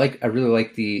 Like, so I really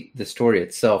like the story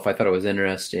itself. I thought it was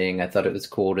interesting. I thought it was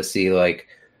cool to see like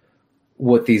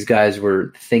what these guys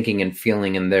were thinking and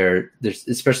feeling in there's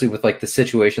especially with like the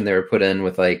situation they were put in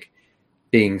with like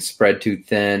being spread too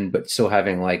thin, but still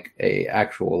having like a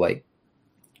actual like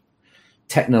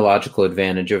technological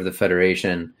advantage over the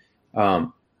Federation.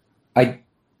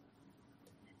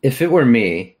 If it were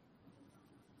me,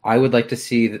 I would like to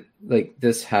see like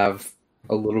this have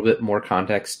a little bit more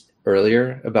context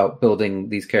earlier about building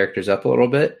these characters up a little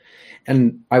bit.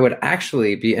 And I would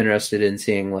actually be interested in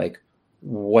seeing like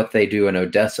what they do in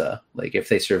Odessa, like if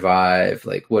they survive,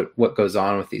 like what goes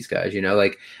on with these guys, you know,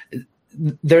 like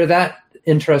they're that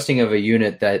interesting of a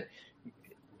unit that,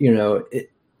 you know,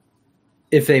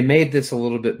 if they made this a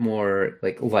little bit more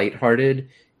like lighthearted,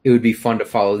 it would be fun to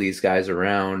follow these guys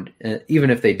around, and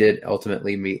even if they did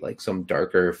ultimately meet like some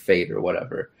darker fate or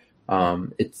whatever. I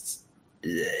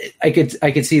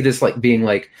could see this like being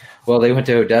like, well, they went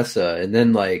to Odessa and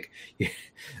then like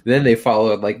then they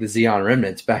followed like the Xeon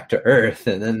remnants back to Earth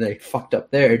and then they fucked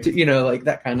up there, you know, like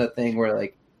that kind of thing where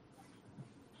like.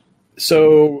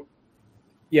 So,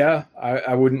 yeah,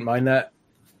 I wouldn't mind that.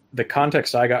 The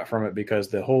context I got from it,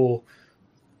 because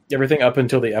everything up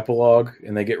until the epilogue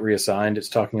and they get reassigned, it's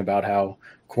talking about how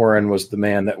Quarren was the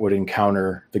man that would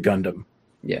encounter the Gundam,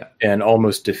 yeah, and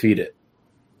almost defeat it.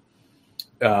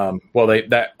 I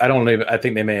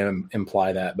think they may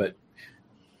imply that, but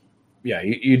yeah,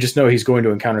 you just know he's going to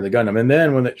encounter the Gundam. And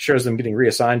then when it shows them getting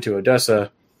reassigned to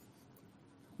Odessa,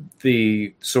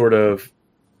 the sort of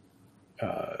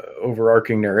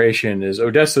overarching narration is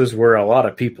Odessa's where a lot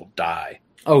of people die.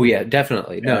 Oh yeah,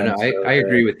 definitely. No, I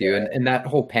agree with you. Yeah. And that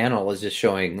whole panel is just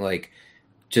showing like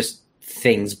just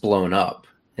things blown up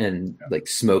and like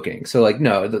smoking. So like,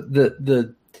 no,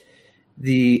 the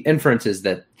inference is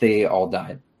that they all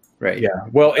died, right? Yeah.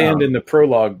 Well, and in the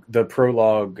prologue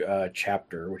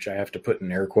chapter, which I have to put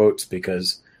in air quotes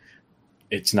because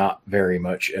it's not very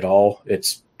much at all.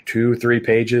 It's 2-3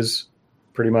 pages,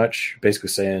 pretty much, basically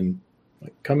saying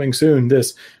like coming soon.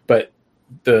 This, but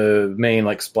the main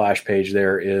like splash page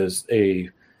there is a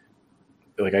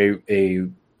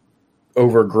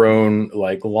overgrown,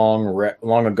 like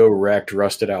long ago wrecked,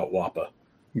 rusted out Wappa.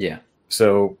 Yeah.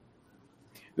 So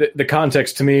the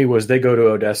context to me was they go to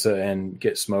Odessa and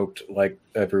get smoked like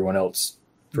everyone else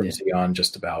from Xeon,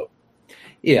 just about.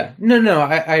 Yeah. No,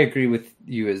 I agree with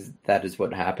you as that is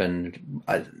what happened.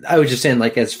 I was just saying,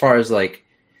 like, as far as like,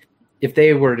 if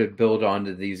they were to build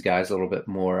onto these guys a little bit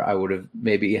more, I would have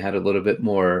maybe had a little bit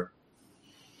more,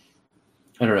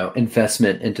 I don't know,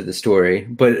 investment into the story.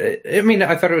 But I mean,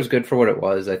 I thought it was good for what it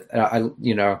was. I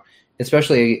you know,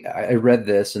 especially I read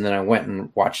this and then I went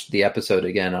and watched the episode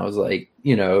again. I was like,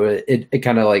 you know, it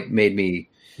kind of like made me.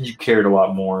 You cared a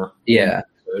lot more. Yeah.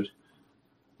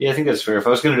 Yeah, I think that's fair. If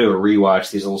I was going to do a rewatch,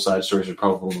 these little side stories would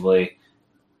probably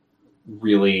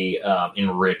really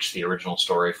enrich the original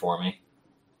story for me.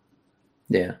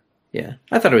 Yeah.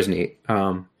 I thought it was neat.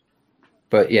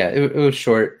 But yeah, it was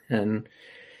short, and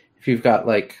if you've got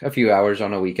like a few hours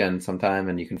on a weekend sometime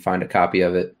and you can find a copy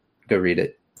of it, go read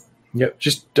it. Yep.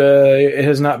 Just it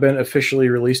has not been officially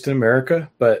released in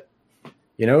America, but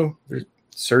you know, there's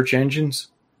search engines.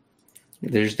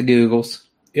 There's the Googles.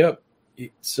 Yep.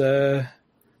 It's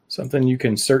something you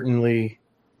can certainly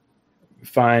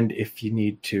find if you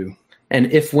need to.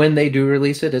 And when they do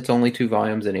release it, it's only 2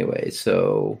 volumes anyway,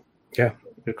 so yeah,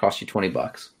 it cost you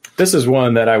 $20. This is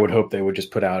one that I would hope they would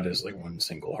just put out as like one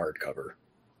single hardcover.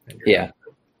 Yeah.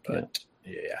 But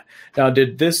yeah. Now,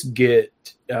 did this get?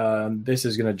 This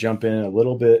is going to jump in a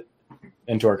little bit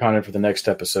into our content for the next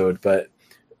episode, but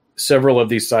several of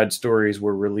these side stories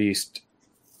were released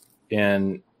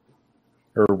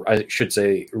or I should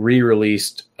say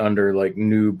re-released under like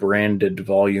new branded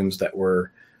volumes that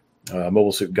were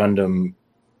Mobile Suit Gundam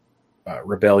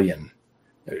Rebellion.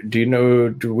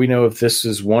 Do we know if this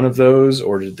is one of those,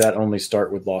 or did that only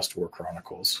start with Lost War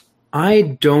Chronicles?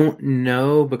 I don't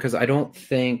know, because I don't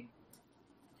think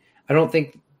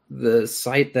the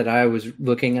site that I was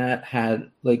looking at had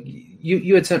like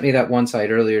you had sent me that one site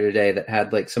earlier today that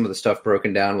had like some of the stuff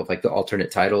broken down with like the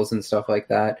alternate titles and stuff like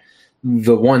that.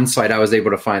 The one site I was able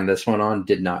to find this one on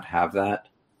did not have that.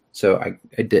 So I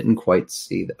didn't quite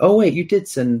see that. Oh wait, you did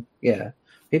send, yeah.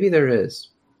 Maybe there is.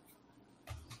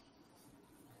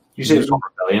 You say it's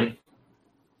Rebellion?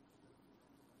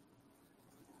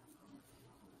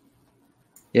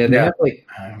 Yeah, they have like,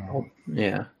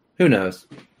 yeah. Who knows?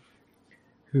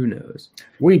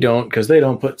 We don't, because they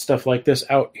don't put stuff like this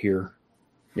out here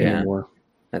anymore.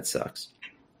 That sucks.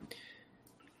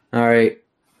 All right.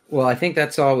 Well, I think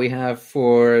that's all we have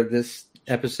for this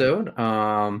episode.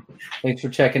 Thanks for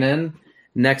checking in.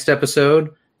 Next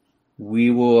episode, we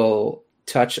will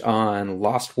touch on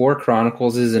Lost War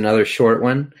Chronicles. Is another short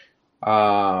one.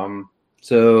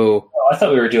 So I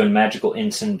thought we were doing Magical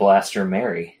Ensign Blaster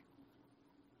Mary.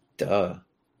 duh.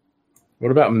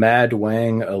 What about Mad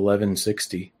Wang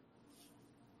 1160?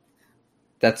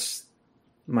 That's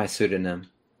my pseudonym.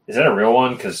 Is that a real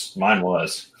one? Because mine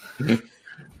was.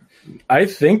 I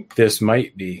think this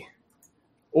might be.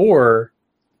 Or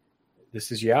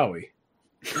this is Yowie.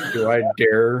 Do I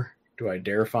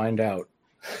dare find out?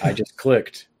 I just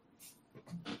clicked.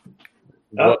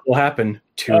 What will happen?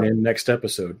 Tune in next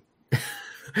episode.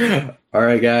 All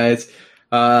right, guys.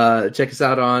 Check us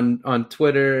out on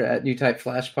Twitter at New Type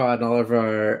Flash Pod, and all of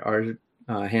our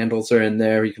handles are in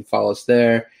there. You can follow us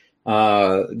there.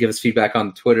 Give us feedback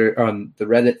on Twitter, on the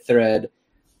Reddit thread.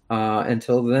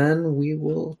 Until then, we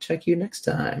will check you next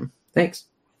time. Thanks.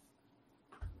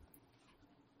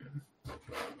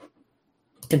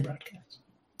 In broadcast.